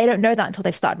 But they don't know that until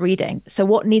they've started reading. So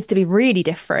what needs to be really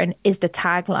different is the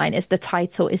tagline, is the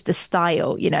title, is the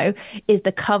style, is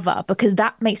the cover, because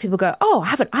that makes people go, oh, I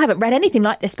haven't read anything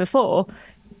like this before.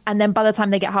 And then by the time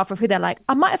they get halfway through, they're like,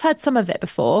 I might have heard some of it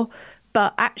before,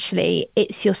 but actually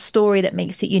it's your story that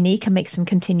makes it unique and makes them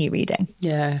continue reading.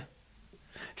 Yeah.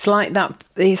 It's like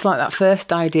that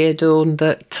first idea, Dawn,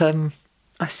 that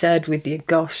I shared with you.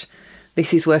 Gosh,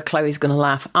 this is where Chloe's going to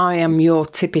laugh. I am your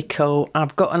typical,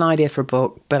 I've got an idea for a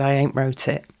book, but I ain't wrote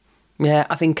it. Yeah,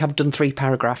 I think I've done 3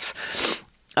 paragraphs.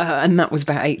 And that was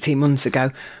about 18 months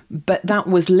ago. But that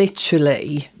was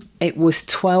literally, it was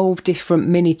 12 different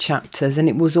mini chapters, and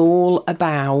it was all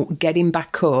about getting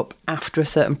back up after a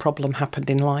certain problem happened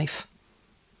in life.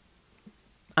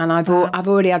 And I've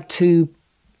already had 2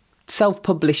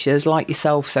 self-publishers like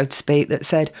yourself, so to speak, that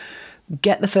said,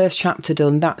 get the first chapter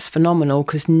done. That's phenomenal,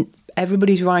 because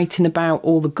everybody's writing about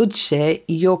all the good shit.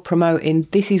 You're promoting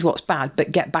this is what's bad,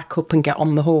 but get back up and get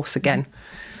on the horse again.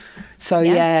 So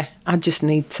yeah, I just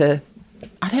need to,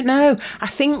 I don't know. I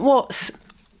think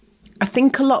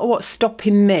a lot of what's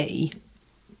stopping me,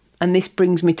 and this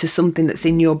brings me to something that's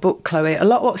in your book, Chloe, a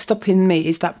lot of what's stopping me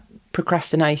is that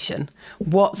procrastination.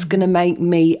 What's going to make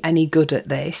me any good at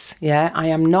this? Yeah, I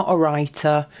am not a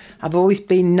writer. I've always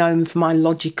been known for my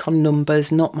logic on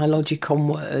numbers, not my logic on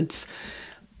words.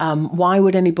 Why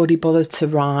would anybody bother to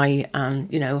write?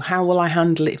 And, you know, how will I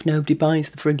handle it if nobody buys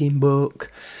the frigging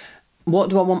book?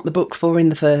 What do I want the book for in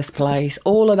the first place?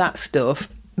 All of that stuff,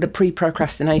 the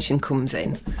pre-procrastination comes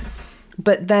in.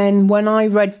 But then when I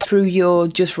read through your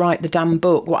Just Write the Damn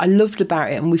Book, what I loved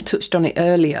about it, and we've touched on it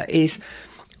earlier, is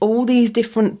all these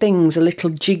different things, a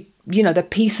little they're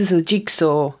pieces of the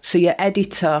jigsaw. So your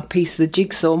editor, piece of the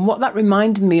jigsaw. And what that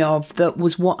reminded me of, that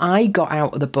was what I got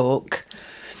out of the book,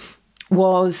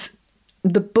 was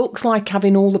the book's like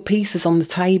having all the pieces on the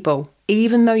table.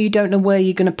 Even though you don't know where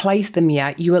you're going to place them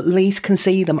yet, you at least can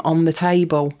see them on the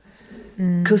table.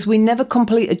 Because we never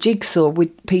complete a jigsaw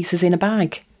with pieces in a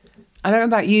bag. I don't know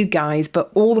about you guys, but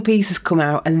all the pieces come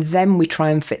out and then we try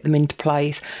and fit them into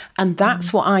place. And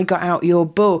that's what I got out of your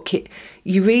book.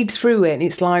 You read through it and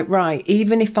it's like, right,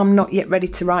 even if I'm not yet ready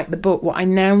to write the book, what I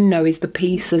now know is the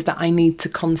pieces that I need to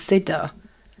consider.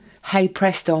 Hey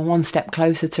presto, I'm one step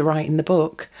closer to writing the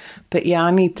book. But yeah,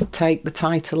 I need to take the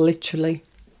title literally.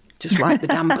 Just write the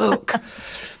damn book.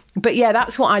 But yeah,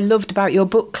 that's what I loved about your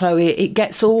book, Chloe. It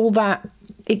gets all that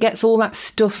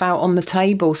stuff out on the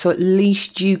table, so at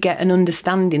least you get an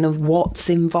understanding of what's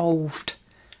involved.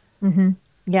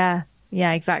 Yeah,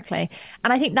 exactly.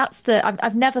 And I think that's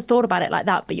I've never thought about it like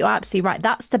that, but you're absolutely right.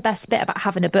 That's the best bit about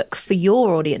having a book for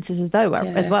your audiences as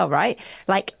well, right?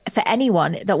 Like for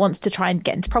anyone that wants to try and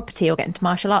get into property or get into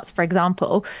martial arts, for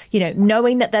example, you know,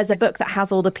 knowing that there's a book that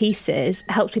has all the pieces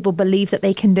helps people believe that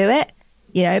they can do it.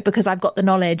 You know, because I've got the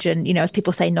knowledge, and, you know, as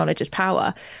people say, knowledge is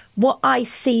power. What I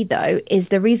see, though, is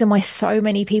the reason why so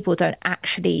many people don't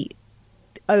actually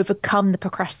overcome the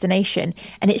procrastination,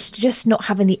 and it's just not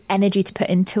having the energy to put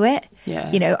into it. Yeah.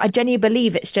 You know, I genuinely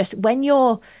believe it's just when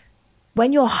you're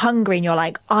hungry and you're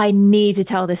like, I need to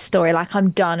tell this story, like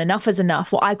I'm done, enough is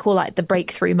enough, what I call like the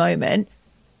breakthrough moment.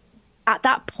 At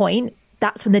that point,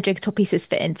 that's when the jigsaw pieces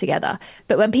fit in together.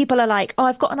 But when people are like, oh,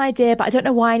 I've got an idea, but I don't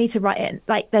know why I need to write it,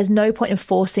 like there's no point in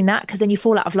forcing that, because then you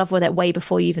fall out of love with it way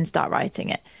before you even start writing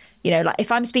it. You know, like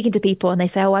if I'm speaking to people and they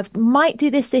say, oh, I might do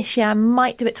this year, I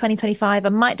might do it 2025, I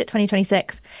might do it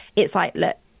 2026. It's like,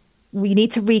 look, we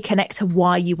need to reconnect to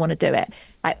why you want to do it.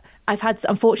 Like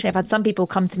unfortunately, I've had some people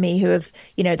come to me who have,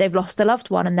 you know, they've lost a loved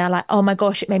one and they're like, oh my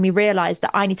gosh, it made me realize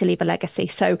that I need to leave a legacy.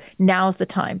 So now's the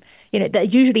time. You know,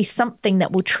 there's usually something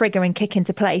that will trigger and kick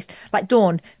into place. Like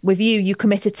Dawn, with you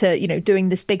committed to, you know, doing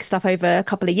this big stuff over a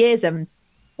couple of years and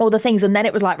all the things. And then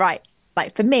it was like, right,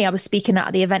 like for me, I was speaking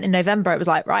at the event in November. It was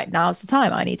like, right, now's the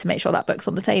time. I need to make sure that book's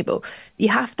on the table. You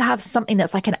have to have something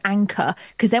that's like an anchor,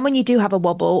 because then when you do have a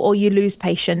wobble or you lose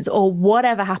patience or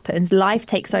whatever happens, life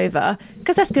takes over.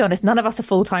 Because let's be honest, none of us are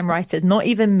full-time writers, not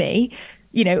even me.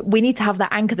 You know, we need to have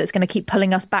that anchor that's going to keep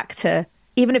pulling us back to,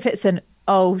 even if it's an,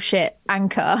 oh shit,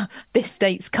 anchor, this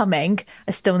date's coming,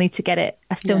 I still need to get it.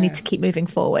 I still need to keep moving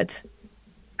forward.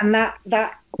 And that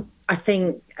I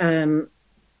think,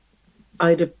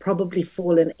 I'd have probably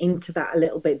fallen into that a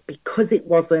little bit because it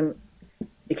wasn't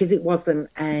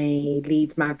a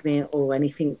lead magnet or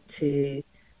anything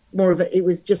it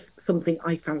was just something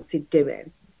I fancied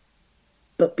doing.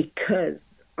 But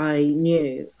because I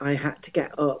knew I had to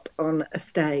get up on a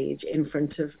stage in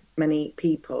front of many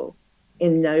people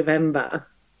in November,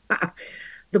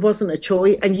 there wasn't a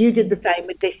choice. And you did the same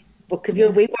with this book of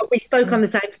yours. We spoke on the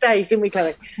same stage, didn't we,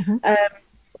 Chloe?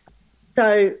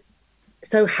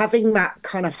 So having that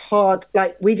kind of hard,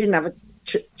 like we didn't have a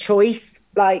choice,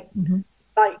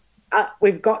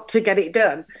 we've got to get it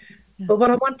done. Yeah. But what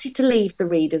I wanted to leave the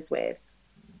readers with,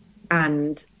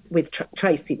 and with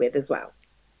Tracy with as well,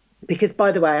 because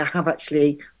by the way, I have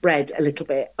actually read a little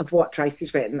bit of what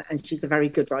Tracy's written, and she's a very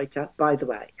good writer, by the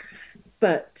way.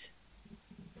 But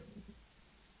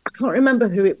I can't remember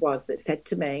who it was that said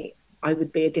to me, I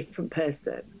would be a different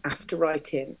person after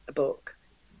writing a book.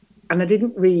 And I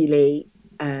didn't really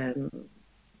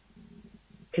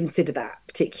consider that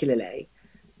particularly.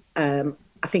 I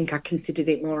think I considered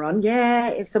it more on,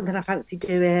 it's something I fancy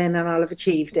doing and I'll have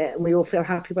achieved it, and we all feel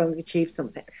happy when we've achieved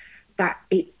something.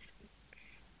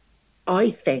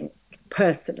 I think,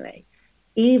 personally,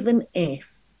 even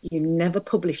if you never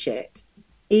publish it,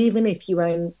 even if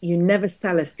you never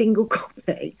sell a single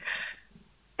copy,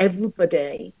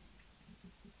 everybody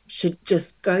should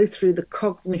just go through the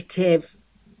cognitive.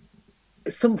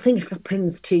 Something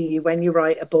happens to you when you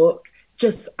write a book.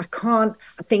 I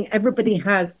think everybody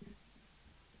has,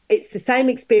 it's the same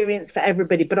experience for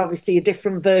everybody, but obviously a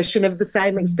different version of the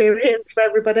same experience for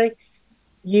everybody.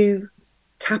 You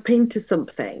tap into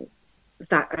something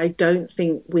that I don't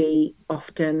think we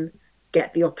often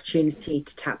get the opportunity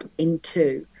to tap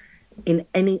into in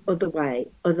any other way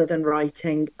other than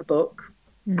writing a book.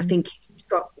 I think you've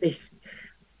got this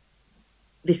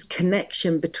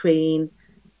connection between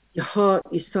your heart,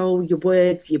 your soul, your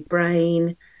words, your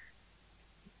brain.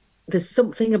 There's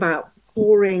something about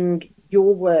pouring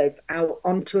your words out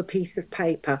onto a piece of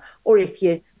paper, or if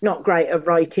you're not great at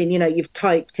writing, you've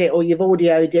typed it or you've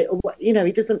audioed it, or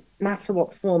it doesn't matter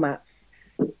what format.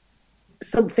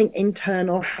 Something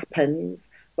internal happens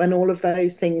when all of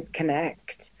those things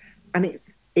connect, and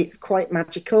it's quite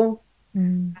magical.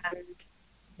 And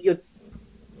you're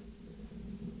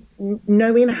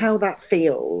knowing how that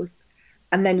feels,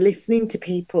 and then listening to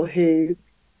people who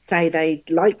say they'd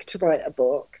like to write a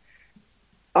book.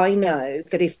 I know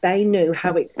that if they knew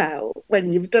how it felt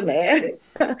when you've done it,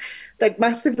 they'd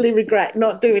massively regret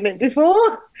not doing it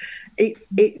before. Do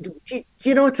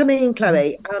you know what I mean,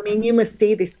 Chloe? I mean, you must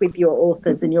see this with your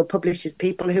authors and your publishers,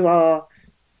 people who are,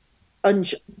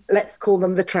 let's call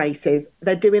them the Tracys.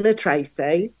 They're doing a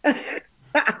Tracy.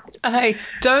 Hey,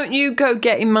 don't you go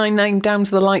getting my name down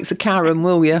to the likes of Karen,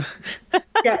 will you?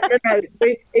 Yeah, no.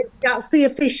 That's the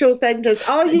official sentence.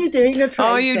 Are you doing a Tracy?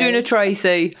 Are you doing a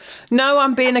Tracy? No,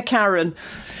 I'm being a Karen.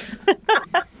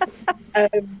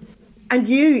 And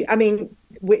you, I mean,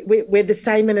 we're the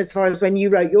same in as far as when you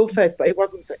wrote your first, but it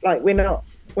wasn't like we're not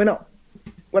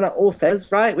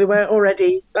authors, right? We weren't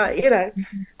already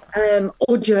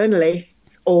or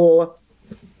journalists or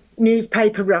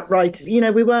newspaper writers.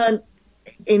 We weren't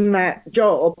in that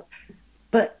job,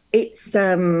 but it's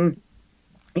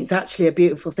actually a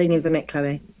beautiful thing, isn't it,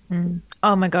 Chloe?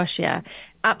 Oh my gosh, yeah,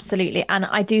 absolutely. And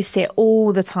I do see it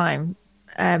all the time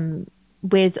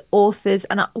with authors.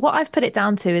 And what I've put it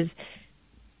down to is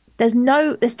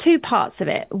there's two parts of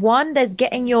it. One, there's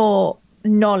getting your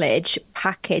knowledge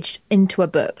packaged into a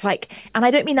book. And I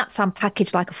don't mean that sound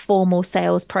packaged like a formal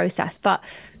sales process, but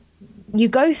you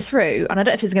go through, and I don't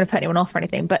know if it's going to put anyone off or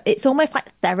anything, but it's almost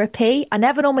like therapy. I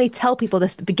never normally tell people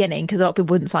this at the beginning because a lot of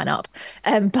people wouldn't sign up,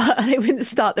 but they wouldn't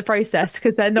start the process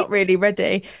because they're not really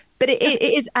ready. But it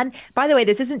is. And by the way,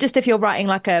 this isn't just if you're writing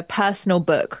like a personal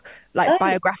book, like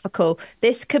biographical.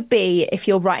 This could be if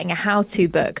you're writing a how-to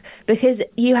book, because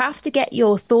you have to get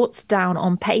your thoughts down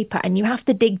on paper and you have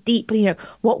to dig deeply.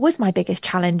 What was my biggest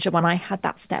challenge when I had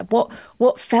that step?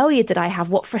 What failure did I have?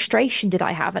 What frustration did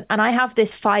I have? And I have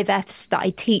this 5 Fs that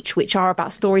I teach, which are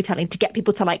about storytelling, to get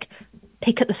people to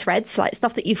pick at the threads,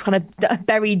 stuff that you've kind of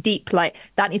buried deep,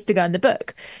 that needs to go in the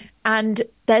book. And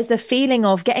there's the feeling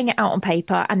of getting it out on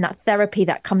paper and that therapy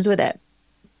that comes with it.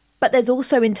 But there's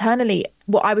also internally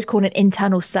what I would call an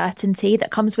internal certainty that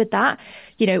comes with that.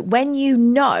 When you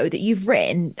know that you've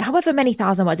written however many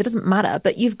thousand words, it doesn't matter,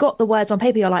 but you've got the words on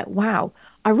paper, you're like, wow,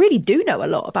 I really do know a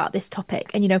lot about this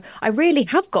topic. And, I really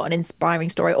have got an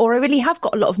inspiring story, or I really have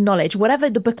got a lot of knowledge, whatever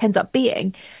the book ends up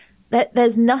being.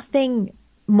 There's nothing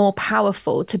more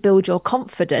powerful to build your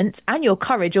confidence and your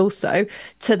courage also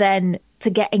to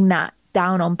getting that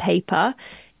down on paper.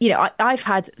 I've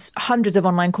had hundreds of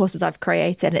online courses I've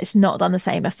created, and it's not done the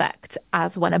same effect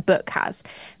as when a book has.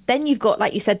 Then you've got,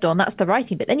 like you said, Dawn, that's the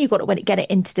writing, but then you've got to get it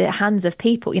into the hands of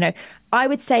people. I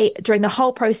would say during the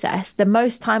whole process, the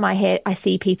most time I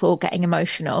see people getting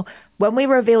emotional when we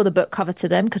reveal the book cover to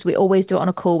them, because we always do it on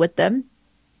a call with them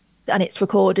and it's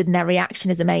recorded and their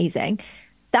reaction is amazing.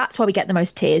 That's why we get the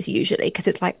most tears usually, because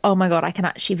it's like, oh my God, I can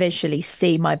actually visually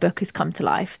see my book has come to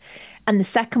life. And the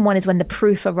second one is when the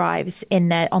proof arrives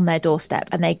on their doorstep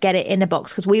and they get it in a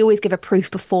box, because we always give a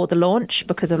proof before the launch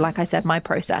because of, like I said, my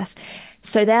process.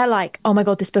 So they're like, oh my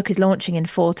God, this book is launching in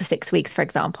 4 to 6 weeks, for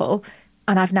example.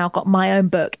 And I've now got my own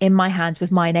book in my hands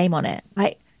with my name on it.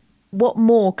 What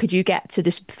more could you get to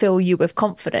just fill you with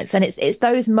confidence? And it's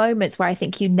those moments where I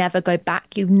think you never go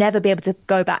back. You'll never be able to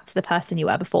go back to the person you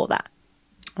were before that.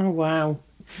 Oh, wow.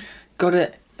 Got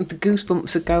it. The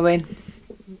goosebumps are going.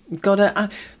 Got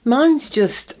it. Mine's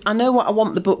just, I know what I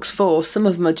want the books for. Some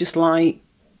of them are just like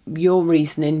your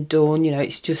reasoning, Dawn,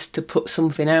 it's just to put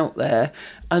something out there.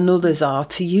 And others are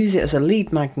to use it as a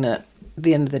lead magnet at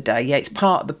the end of the day. Yeah, it's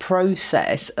part of the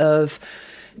process of,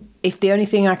 if the only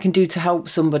thing I can do to help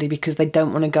somebody because they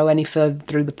don't want to go any further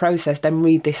through the process, then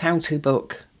read this how-to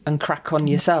book and crack on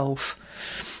yourself.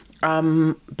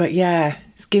 But yeah,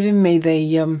 it's giving me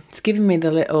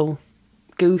the little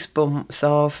goosebumps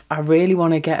of, I really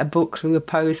want to get a book through the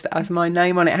post that has my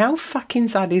name on it. How fucking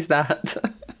sad is that?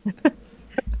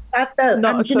 Sad though.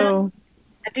 Not And at all.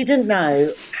 I didn't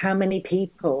know how many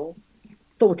people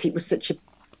thought it was such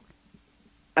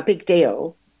a big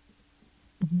deal.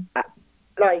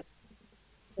 Like,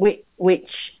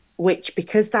 which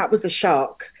because that was a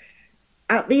shock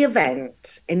at the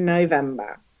event in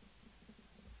November,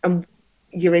 and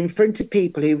you're in front of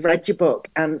people who've read your book,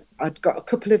 and I'd got a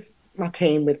couple of my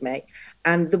team with me,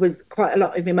 and there was quite a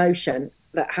lot of emotion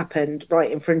that happened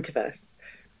right in front of us,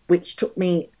 which took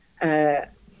me,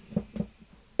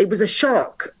 it was a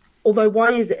shock. Although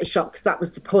why is it a shock? Because that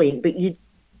was the point, but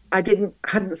I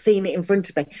hadn't seen it in front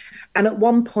of me. And at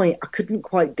one point I couldn't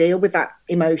quite deal with that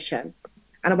emotion.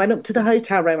 And I went up to the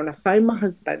hotel room and I phoned my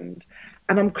husband,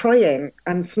 and I'm crying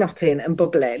and snotting and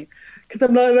bubbling because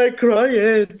I'm like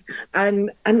crying.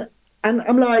 And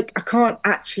I'm like, I can't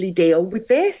actually deal with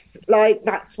this. Like,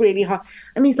 that's really hard.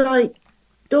 And he's like,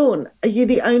 Dawn, are you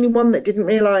the only one that didn't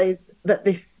realise that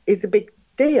this is a big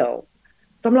deal?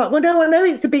 So I'm like, well, no, I know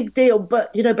it's a big deal, but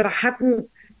I hadn't.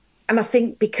 And I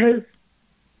think because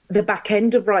the back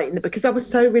end of writing it, because I was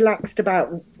so relaxed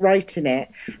about writing it,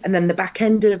 and then the back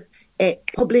end of it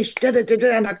published,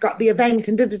 and I got the event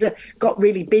and got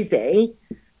really busy.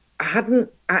 I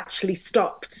hadn't actually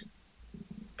stopped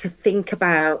to think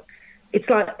about. It's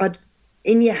like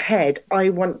in your head, I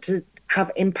want to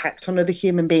have impact on other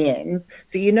human beings.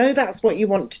 So that's what you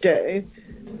want to do.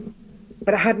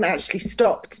 But I hadn't actually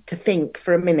stopped to think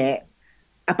for a minute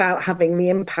about having the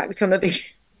impact on other.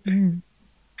 And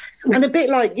a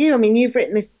bit like you, I mean, you've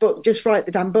written this book, Just Write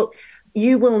the Damn Book.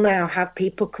 You will now have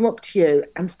people come up to you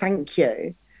and thank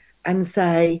you and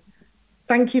say,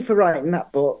 thank you for writing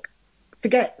that book.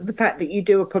 Forget the fact that you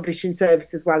do a publishing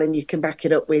service as well and you can back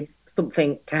it up with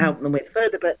something to help them with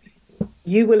further, but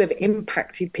you will have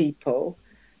impacted people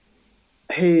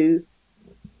who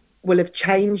will have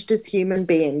changed as human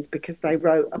beings because they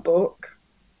wrote a book.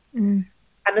 And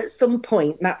at some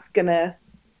point that's going to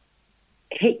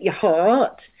hit your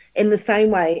heart in the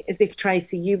same way as if,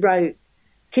 Tracy, you wrote,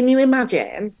 can you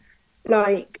imagine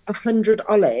like 100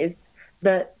 Ollies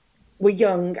that were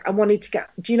young and wanted to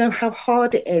do you know how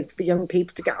hard it is for young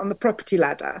people to get on the property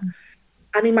ladder?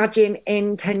 And imagine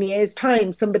in 10 years'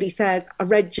 time, somebody says, I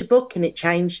read your book and it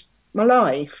changed my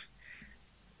life.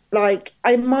 Like,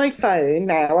 in my phone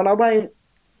now, and I won't,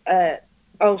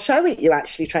 I'll show it you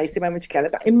actually, Tracy, when we're together,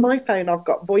 but in my phone, I've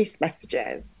got voice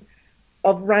messages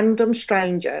of random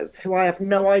strangers who I have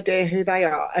no idea who they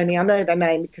are, only I know their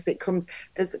name because it comes,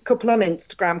 there's a couple on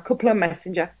Instagram, a couple on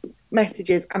Messenger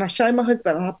messages, and I show my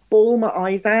husband and I bawl my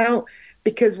eyes out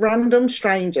because random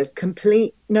strangers,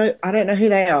 no, I don't know who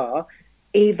they are,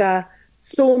 either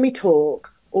saw me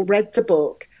talk or read the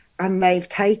book, and they've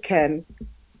taken,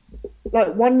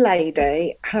 like one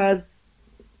lady has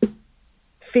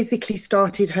physically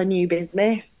started her new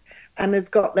business and has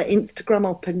got the Instagram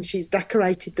up and she's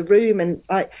decorated the room, and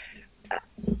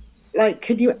like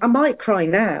could you, I might cry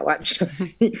now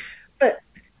actually, but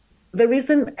there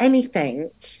isn't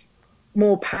anything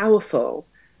more powerful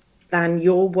than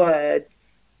your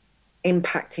words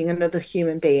impacting another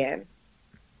human being.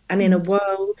 And in a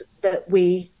world that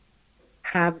we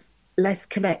have less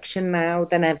connection now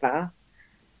than ever,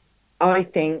 I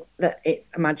think that it's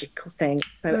a magical thing.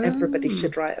 So everybody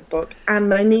should write a book,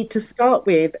 and they need to start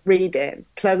with reading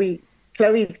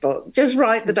Chloe's book. Just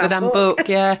write the damn book.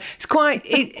 Yeah, it's quite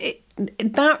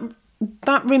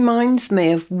that reminds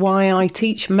me of why I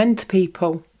teach men to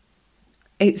people.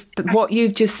 It's what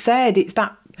you've just said. It's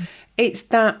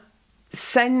that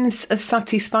sense of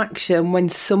satisfaction when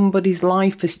somebody's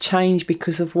life has changed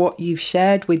because of what you've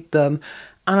shared with them.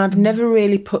 And I've never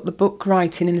really put the book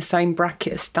writing in the same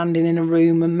bracket as standing in a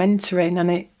room and mentoring.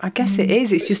 And I guess it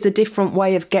is. It's just a different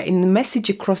way of getting the message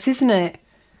across, isn't it?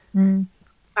 In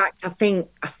fact, I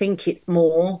think it's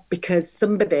more because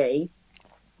somebody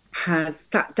has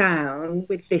sat down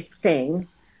with this thing,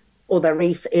 or their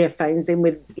earphones in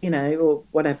with, or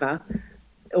whatever,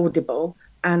 Audible,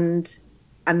 and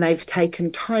they've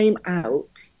taken time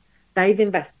out. They've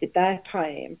invested their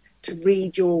time to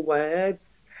read your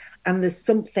words. And there's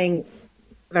something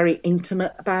very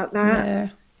intimate about that. Yeah.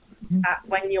 That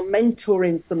when you're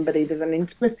mentoring somebody, there's an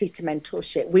intimacy to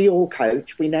mentorship. We all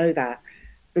coach, we know that.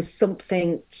 There's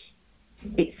something,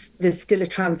 there's still a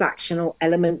transactional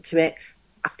element to it.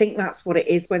 I think that's what it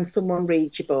is when someone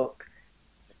reads your book.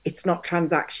 It's not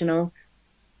transactional.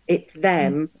 It's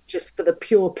them just for the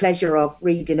pure pleasure of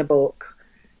reading a book,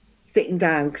 sitting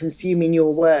down, consuming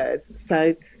your words.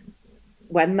 So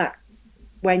when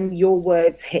your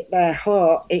words hit their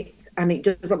heart, and it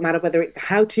doesn't matter whether it's a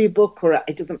how-to book or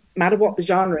it doesn't matter what the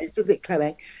genre is, does it,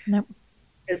 Chloe? Nope.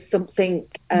 There's something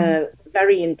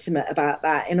very intimate about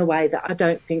that in a way that I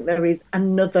don't think there is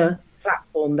another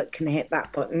platform that can hit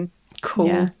that button. Cool.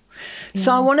 Yeah.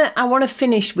 So I want to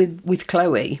finish with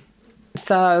Chloe.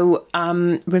 So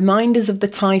remind us of the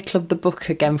title of the book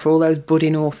again for all those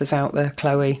budding authors out there,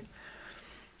 Chloe.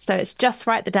 So it's Just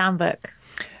Write the Damn Book.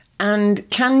 And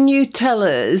can you tell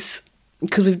us,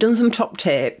 because we've done some top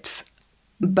tips,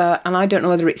 and I don't know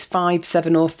whether it's 5,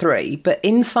 7 or 3, but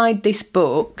inside this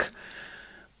book,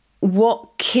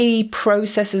 what key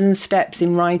processes and steps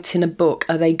in writing a book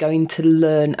are they going to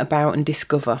learn about and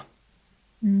discover?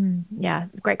 Yeah,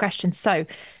 great question. So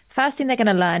first thing they're going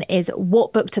to learn is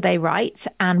what book do they write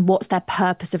and what's their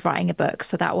purpose of writing a book.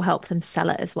 So that will help them sell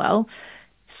it as well.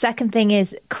 Second thing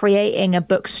is creating a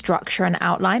book structure and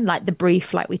outline, like the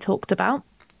brief, like we talked about.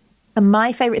 And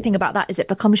my favorite thing about that is it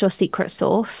becomes your secret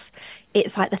sauce.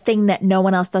 It's like the thing that no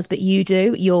one else does but you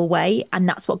do, your way, and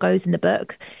that's what goes in the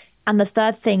book. And the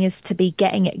third thing is to be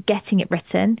getting it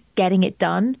written, getting it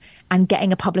done, and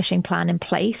getting a publishing plan in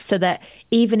place so that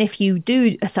even if you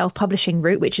do a self-publishing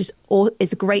route, which is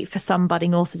great for some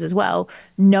budding authors as well,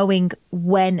 knowing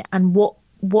when and what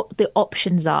the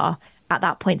options are at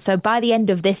that point. So by the end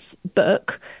of this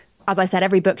book, as I said,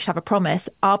 every book should have a promise.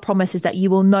 Our promise is that you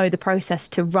will know the process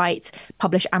to write,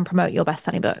 publish, and promote your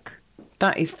best-selling book.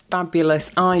 That is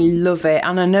fabulous. I love it.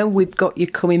 And I know we've got you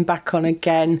coming back on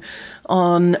again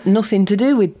on nothing to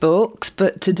do with books,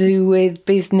 but to do with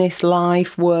business,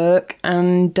 life, work,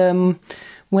 and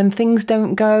when things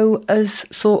don't go as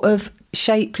sort of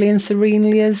shapely and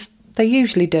serenely as they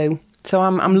usually do. So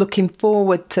I'm looking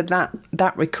forward to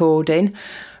that recording.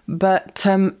 But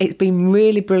it's been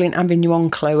really brilliant having you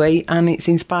on, Chloe, and it's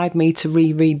inspired me to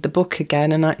reread the book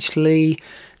again and actually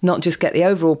not just get the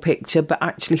overall picture, but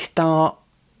actually start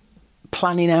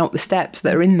planning out the steps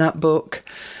that are in that book.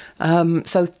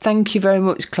 So thank you very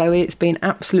much, Chloe. It's been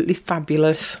absolutely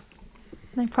fabulous.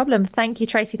 No problem. Thank you,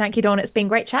 Tracy. Thank you, Dawn. It's been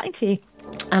great chatting to you.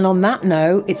 And on that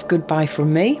note, it's goodbye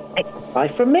from me. It's goodbye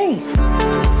from me.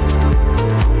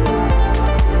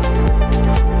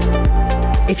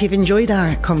 If you've enjoyed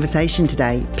our conversation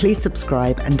today, please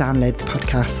subscribe and download the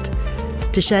podcast.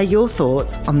 To share your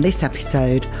thoughts on this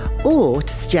episode or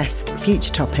to suggest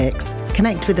future topics,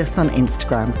 connect with us on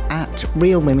Instagram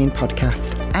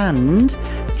 @RealWomenPodcast. And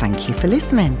thank you for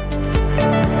listening.